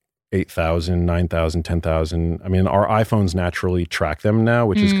like 8,000, 9,000, 10,000. I mean, our iPhones naturally track them now,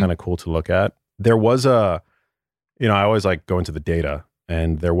 which is kind of cool to look at. There was I always like go into the data,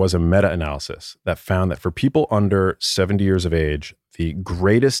 and there was a meta-analysis that found that for people under 70 years of age, the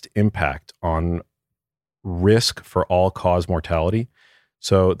greatest impact on risk for all-cause mortality.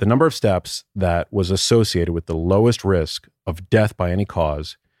 So the number of steps that was associated with the lowest risk of death by any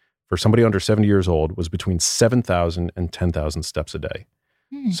cause for somebody under 70 years old was between 7,000 and 10,000 steps a day.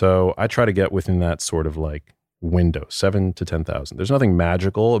 So I try to get within that sort of like window, 7 to 10,000. There's nothing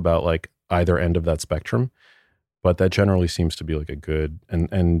magical about like either end of that spectrum, but that generally seems to be like a good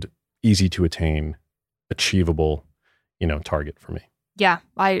and easy to attain, achievable, target for me. Yeah,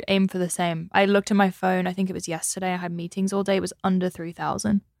 I aim for the same. I looked at my phone, I think it was yesterday, I had meetings all day, it was under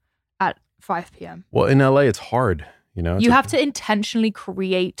 3,000 at 5 p.m. Well, in LA, it's hard, You have to intentionally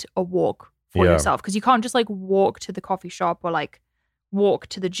create a walk for yourself, because you can't just like walk to the coffee shop or like walk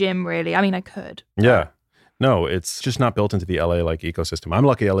to the gym, really. I mean, I could. Yeah. No, it's just not built into the LA like ecosystem. I'm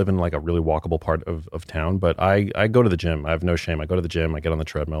lucky I live in like a really walkable part of town, but I go to the gym. I have no shame. I go to the gym, I get on the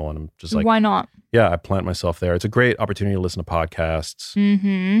treadmill, and I'm just like, why not? Yeah, I plant myself there. It's a great opportunity to listen to podcasts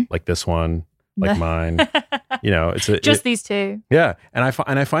like this one, like mine. These two. Yeah. And I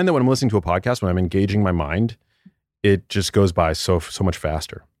find that when I'm listening to a podcast, when I'm engaging my mind, it just goes by so much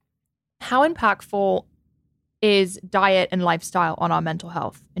faster. How impactful is diet and lifestyle on our mental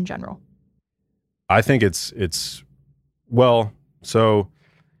health in general? I think so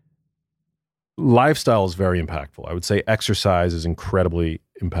lifestyle is very impactful. I would say exercise is incredibly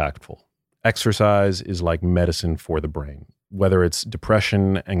impactful. Exercise is like medicine for the brain. Whether it's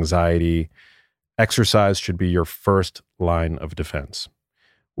depression, anxiety, exercise should be your first line of defense.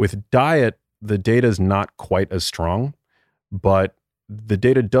 With diet, the data is not quite as strong, but the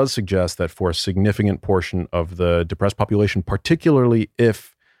data does suggest that for a significant portion of the depressed population, particularly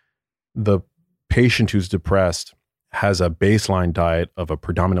if the patient who's depressed has a baseline diet of a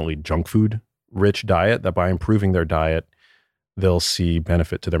predominantly junk food rich diet, that by improving their diet, they'll see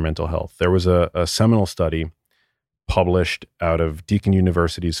benefit to their mental health. There was a seminal study published out of Deakin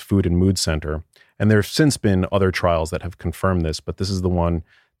University's Food and Mood Center, and there have since been other trials that have confirmed this, but this is the one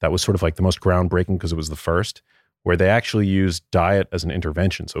that was sort of like the most groundbreaking because it was the first, where they actually used diet as an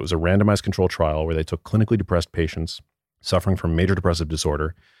intervention. So it was a randomized control trial where they took clinically depressed patients suffering from major depressive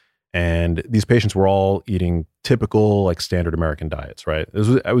disorder. And these patients were all eating typical, like standard American diets, right?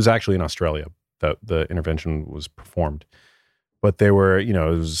 It was actually in Australia that the intervention was performed. But they were, it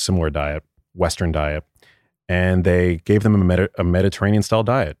was a similar diet, Western diet. And they gave them a Mediterranean style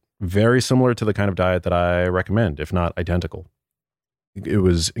diet, very similar to the kind of diet that I recommend, if not identical. It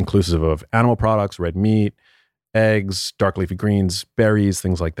was inclusive of animal products, red meat, eggs, dark leafy greens, berries,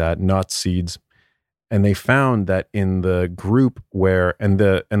 things like that, nuts, seeds. And they found that in the group where,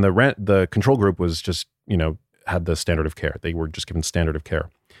 the control group was just, had the standard of care. They were just given standard of care.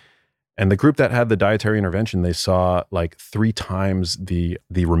 And the group that had the dietary intervention, they saw like 3 times the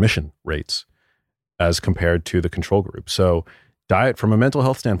remission rates as compared to the control group. So diet from a mental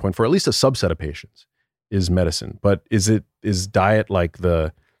health standpoint, for at least a subset of patients, is medicine. But is diet like is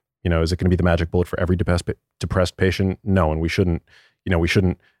it going to be the magic bullet for every depressed patient? No, and we shouldn't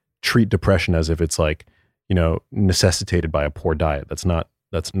treat depression as if it's like, necessitated by a poor diet. That's not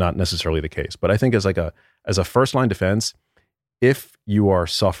necessarily the case. But I think as a first line defense, if you are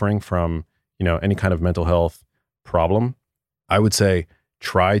suffering from, any kind of mental health problem, I would say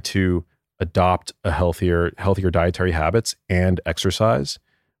try to adopt a healthier dietary habits and exercise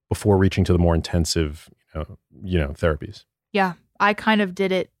before reaching to the more intensive, therapies. Yeah, I kind of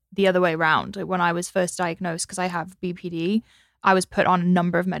did it the other way around. When I was first diagnosed, because I have BPD, I was put on a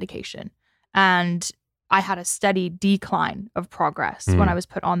number of medication, and I had a steady decline of progress when I was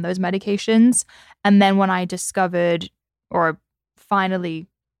put on those medications. And then when I discovered or finally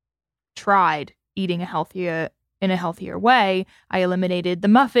tried eating in a healthier way, I eliminated the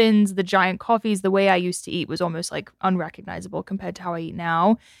muffins, the giant coffees. The way I used to eat was almost like unrecognizable compared to how I eat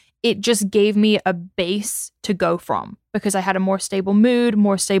now. It just gave me a base to go from, because I had a more stable mood,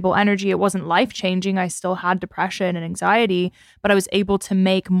 more stable energy. It wasn't life-changing. I still had depression and anxiety, but I was able to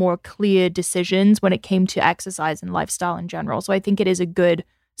make more clear decisions when it came to exercise and lifestyle in general. So I think it is a good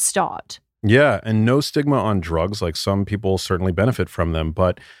start. Yeah, and no stigma on drugs. Like, some people certainly benefit from them,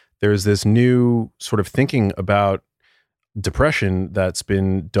 but there's this new sort of thinking about depression that's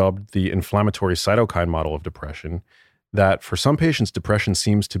been dubbed the inflammatory cytokine model of depression, that for some patients, depression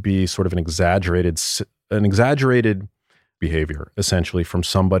seems to be sort of an exaggerated behavior, essentially, from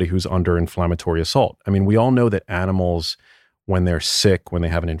somebody who's under inflammatory assault. I mean, we all know that animals, when they're sick, when they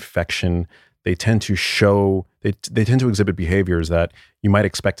have an infection, they tend to they tend to exhibit behaviors that you might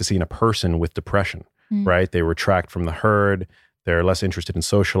expect to see in a person with depression, right? They retract from the herd. They're less interested in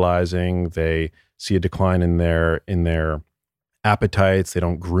socializing. They see a decline in their appetites. They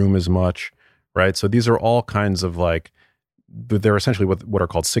don't groom as much, right? So these are all kinds of they're essentially what are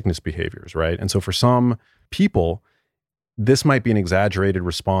called sickness behaviors, right? And so for some people, this might be an exaggerated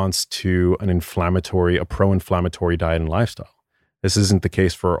response to a pro-inflammatory diet and lifestyle. This isn't the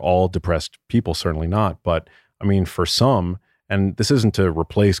case for all depressed people, certainly not. But I mean, for some, and this isn't to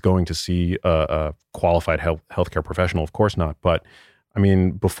replace going to see a qualified healthcare professional, of course not. But I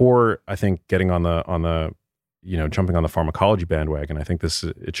mean, before I think getting on the jumping on the pharmacology bandwagon, I think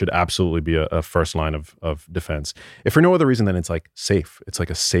it should absolutely be a first line of defense. If for no other reason than it's safe. It's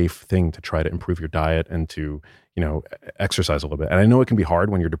a safe thing to try to improve your diet and to, exercise a little bit. And I know it can be hard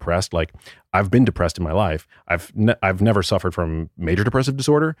when you're depressed. I've been depressed in my life. I've never suffered from major depressive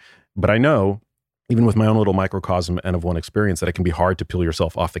disorder, but I know, even with my own little microcosm and of one experience, that it can be hard to peel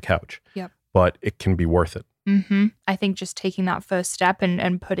yourself off the couch. Yep. But it can be worth it. Mm-hmm. I think just taking that first step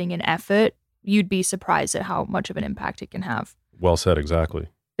and putting in effort, you'd be surprised at how much of an impact it can have. Well said, exactly.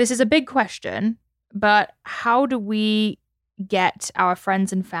 This is a big question, but how do we get our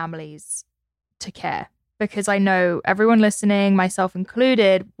friends and families to care? Because I know everyone listening, myself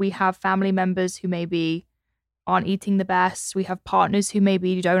included, we have family members who maybe aren't eating the best. We have partners who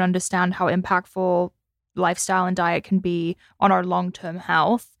maybe don't understand how impactful lifestyle and diet can be on our long-term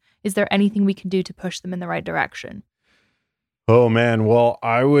health. Is there anything we can do to push them in the right direction? Oh man, well,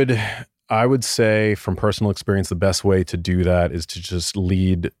 I would say from personal experience, the best way to do that is to just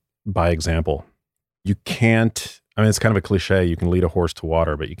lead by example. You can't, it's kind of a cliche. You can lead a horse to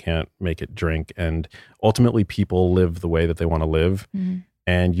water, but you can't make it drink. And ultimately, people live the way that they want to live. Mm-hmm.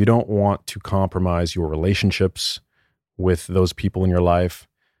 And you don't want to compromise your relationships with those people in your life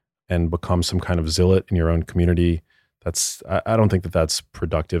and become some kind of zealot in your own community. I don't think that that's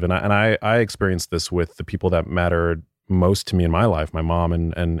productive. And I experienced this with the people that mattered most to me in my life, my mom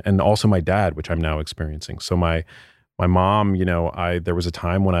and also my dad, which I'm now experiencing. So my mom, there was a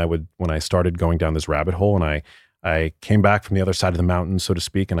time when I started going down this rabbit hole, and I came back from the other side of the mountain, so to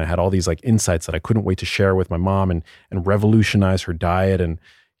speak, and I had all these insights that I couldn't wait to share with my mom and revolutionize her diet, and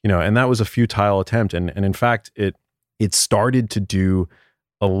that was a futile attempt, and in fact it started to do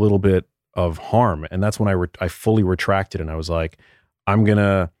a little bit of harm, and that's when I fully retracted, and I was like, I'm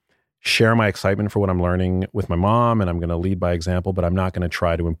gonna share my excitement for what I'm learning with my mom, and I'm gonna lead by example, but I'm not gonna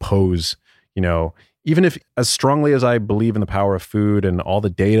try to impose, even if as strongly as I believe in the power of food and all the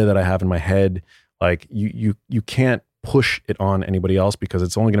data that I have in my head, you can't push it on anybody else, because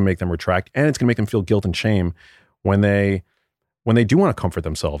it's only going to make them retract, and it's going to make them feel guilt and shame when they do want to comfort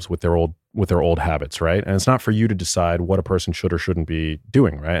themselves with their old habits, right? And it's not for you to decide what a person should or shouldn't be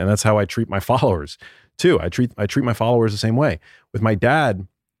doing, right? And that's how I treat my followers too. I treat my followers the same way. With my dad,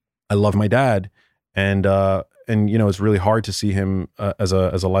 I love my dad, and it's really hard to see him as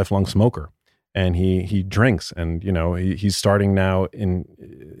a lifelong smoker. And he drinks, and he's starting now in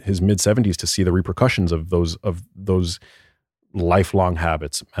his mid-70s to see the repercussions of those lifelong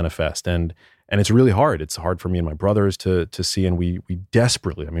habits manifest, and it's really hard. It's hard for me and my brothers to see, and we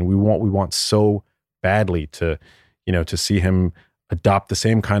desperately, we want so badly to see him adopt the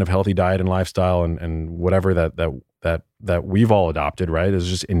same kind of healthy diet and lifestyle and whatever that we've all adopted, right? It's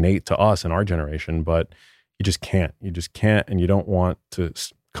just innate to us in our generation, but you just can't, and you don't want to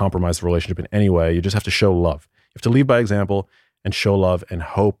compromise the relationship in any way. You just have to show love. You have to lead by example and show love and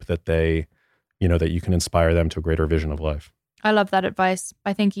hope that they, that you can inspire them to a greater vision of life. I love that advice.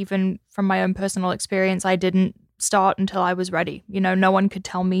 I think even from my own personal experience, I didn't start until I was ready. No one could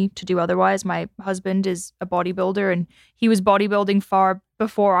tell me to do otherwise. My husband is a bodybuilder, and he was bodybuilding far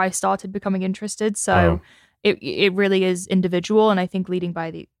before I started becoming interested. So it really is individual. And I think leading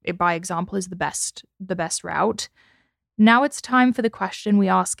by example is the best route. Now it's time for the question we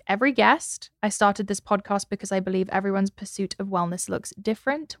ask every guest. I started this podcast because I believe everyone's pursuit of wellness looks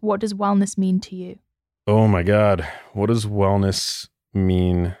different. What does wellness mean to you? Oh my God. What does wellness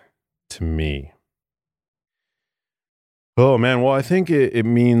mean to me? Oh man. Well, I think it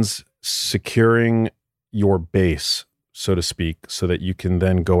means securing your base, so to speak, so that you can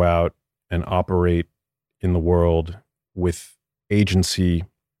then go out and operate in the world with agency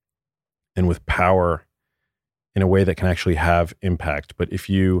and with power in a way that can actually have impact. But if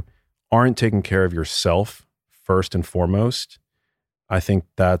you aren't taking care of yourself first and foremost, I think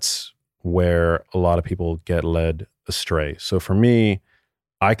that's where a lot of people get led astray. So for me,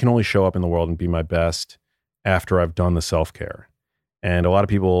 I can only show up in the world and be my best after I've done the self-care. And a lot of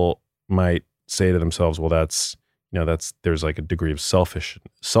people might say to themselves, well, that's, there's like a degree of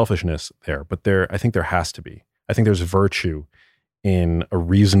selfishness there, but I think there has to be. I think there's virtue in a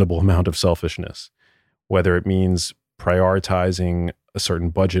reasonable amount of selfishness, whether it means prioritizing a certain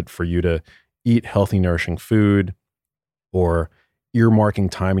budget for you to eat healthy, nourishing food, or earmarking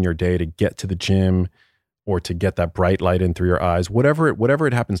time in your day to get to the gym or to get that bright light in through your eyes, whatever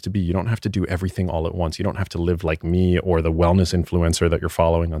it happens to be. You don't have to do everything all at once. You don't have to live like me or the wellness influencer that you're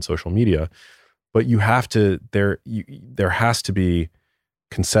following on social media, but you have to, there has to be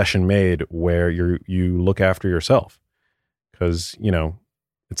concession made where you look after yourself. Because,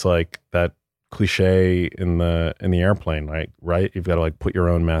 it's like that cliche in the airplane, right? You've got to like put your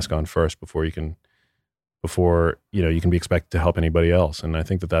own mask on first before you can be expected to help anybody else. And I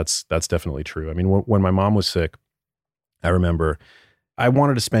think that's definitely true. I mean, when my mom was sick, I remember I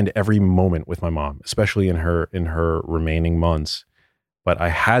wanted to spend every moment with my mom, especially in her remaining months. But I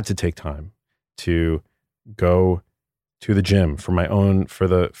had to take time to go to the gym for my own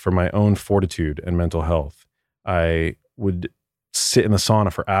fortitude and mental health. I would sit in the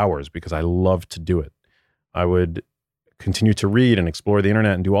sauna for hours because I loved to do it. I would continue to read and explore the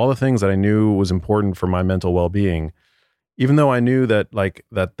internet and do all the things that I knew was important for my mental well-being, even though I knew that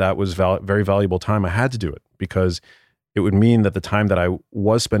that was very valuable time. I had to do it because it would mean that the time that I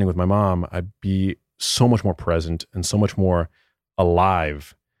was spending with my mom, I'd be so much more present and so much more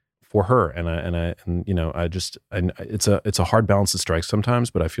alive for her. It's a hard balance to strike sometimes,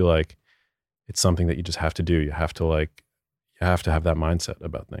 but I feel like it's something that you just have to do. You have to have that mindset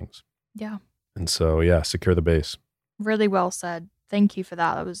about things. Yeah. And so, secure the base. Really well said. Thank you for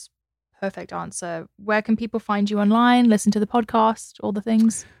that. That was a perfect answer. Where can people find you online, listen to the podcast, all the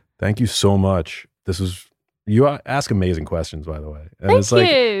things? Thank you so much. You ask amazing questions, by the way. And Thank it's like,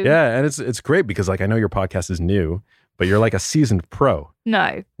 you. yeah, and it's great because like I know your podcast is new, but you're like a seasoned pro.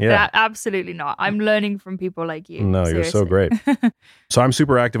 No, absolutely not. I'm learning from people like you. No, seriously. You're so great. So I'm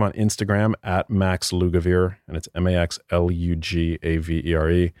super active on Instagram at Max Lugavere, and it's MaxLugavere.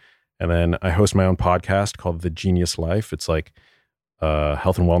 And then I host my own podcast called The Genius Life. It's like a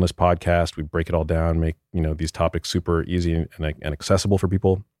health and wellness podcast. We break it all down, make these topics super easy and accessible for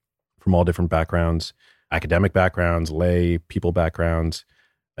people from all different backgrounds, academic backgrounds, lay people backgrounds.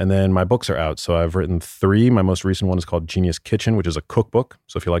 And then my books are out. So I've written 3. My most recent one is called Genius Kitchen, which is a cookbook.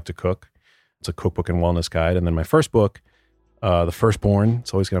 So if you like to cook, it's a cookbook and wellness guide. And then my first book, The Firstborn,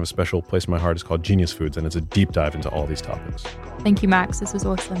 it's always going to have a special place in my heart. It's called Genius Foods, and it's a deep dive into all these topics. Thank you, Max. This was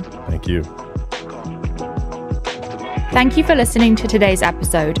awesome. Thank you. Thank you for listening to today's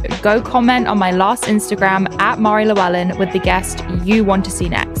episode. Go comment on my last Instagram at Mari Llewellyn with the guest you want to see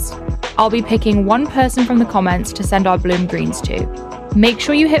next. I'll be picking one person from the comments to send our Bloom Greens to. Make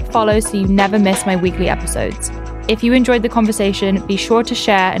sure you hit follow so you never miss my weekly episodes. If you enjoyed the conversation, be sure to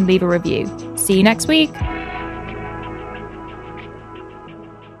share and leave a review. See you next week.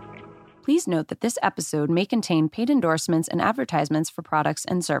 Please note that this episode may contain paid endorsements and advertisements for products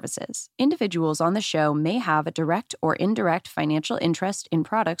and services. Individuals on the show may have a direct or indirect financial interest in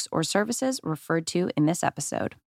products or services referred to in this episode.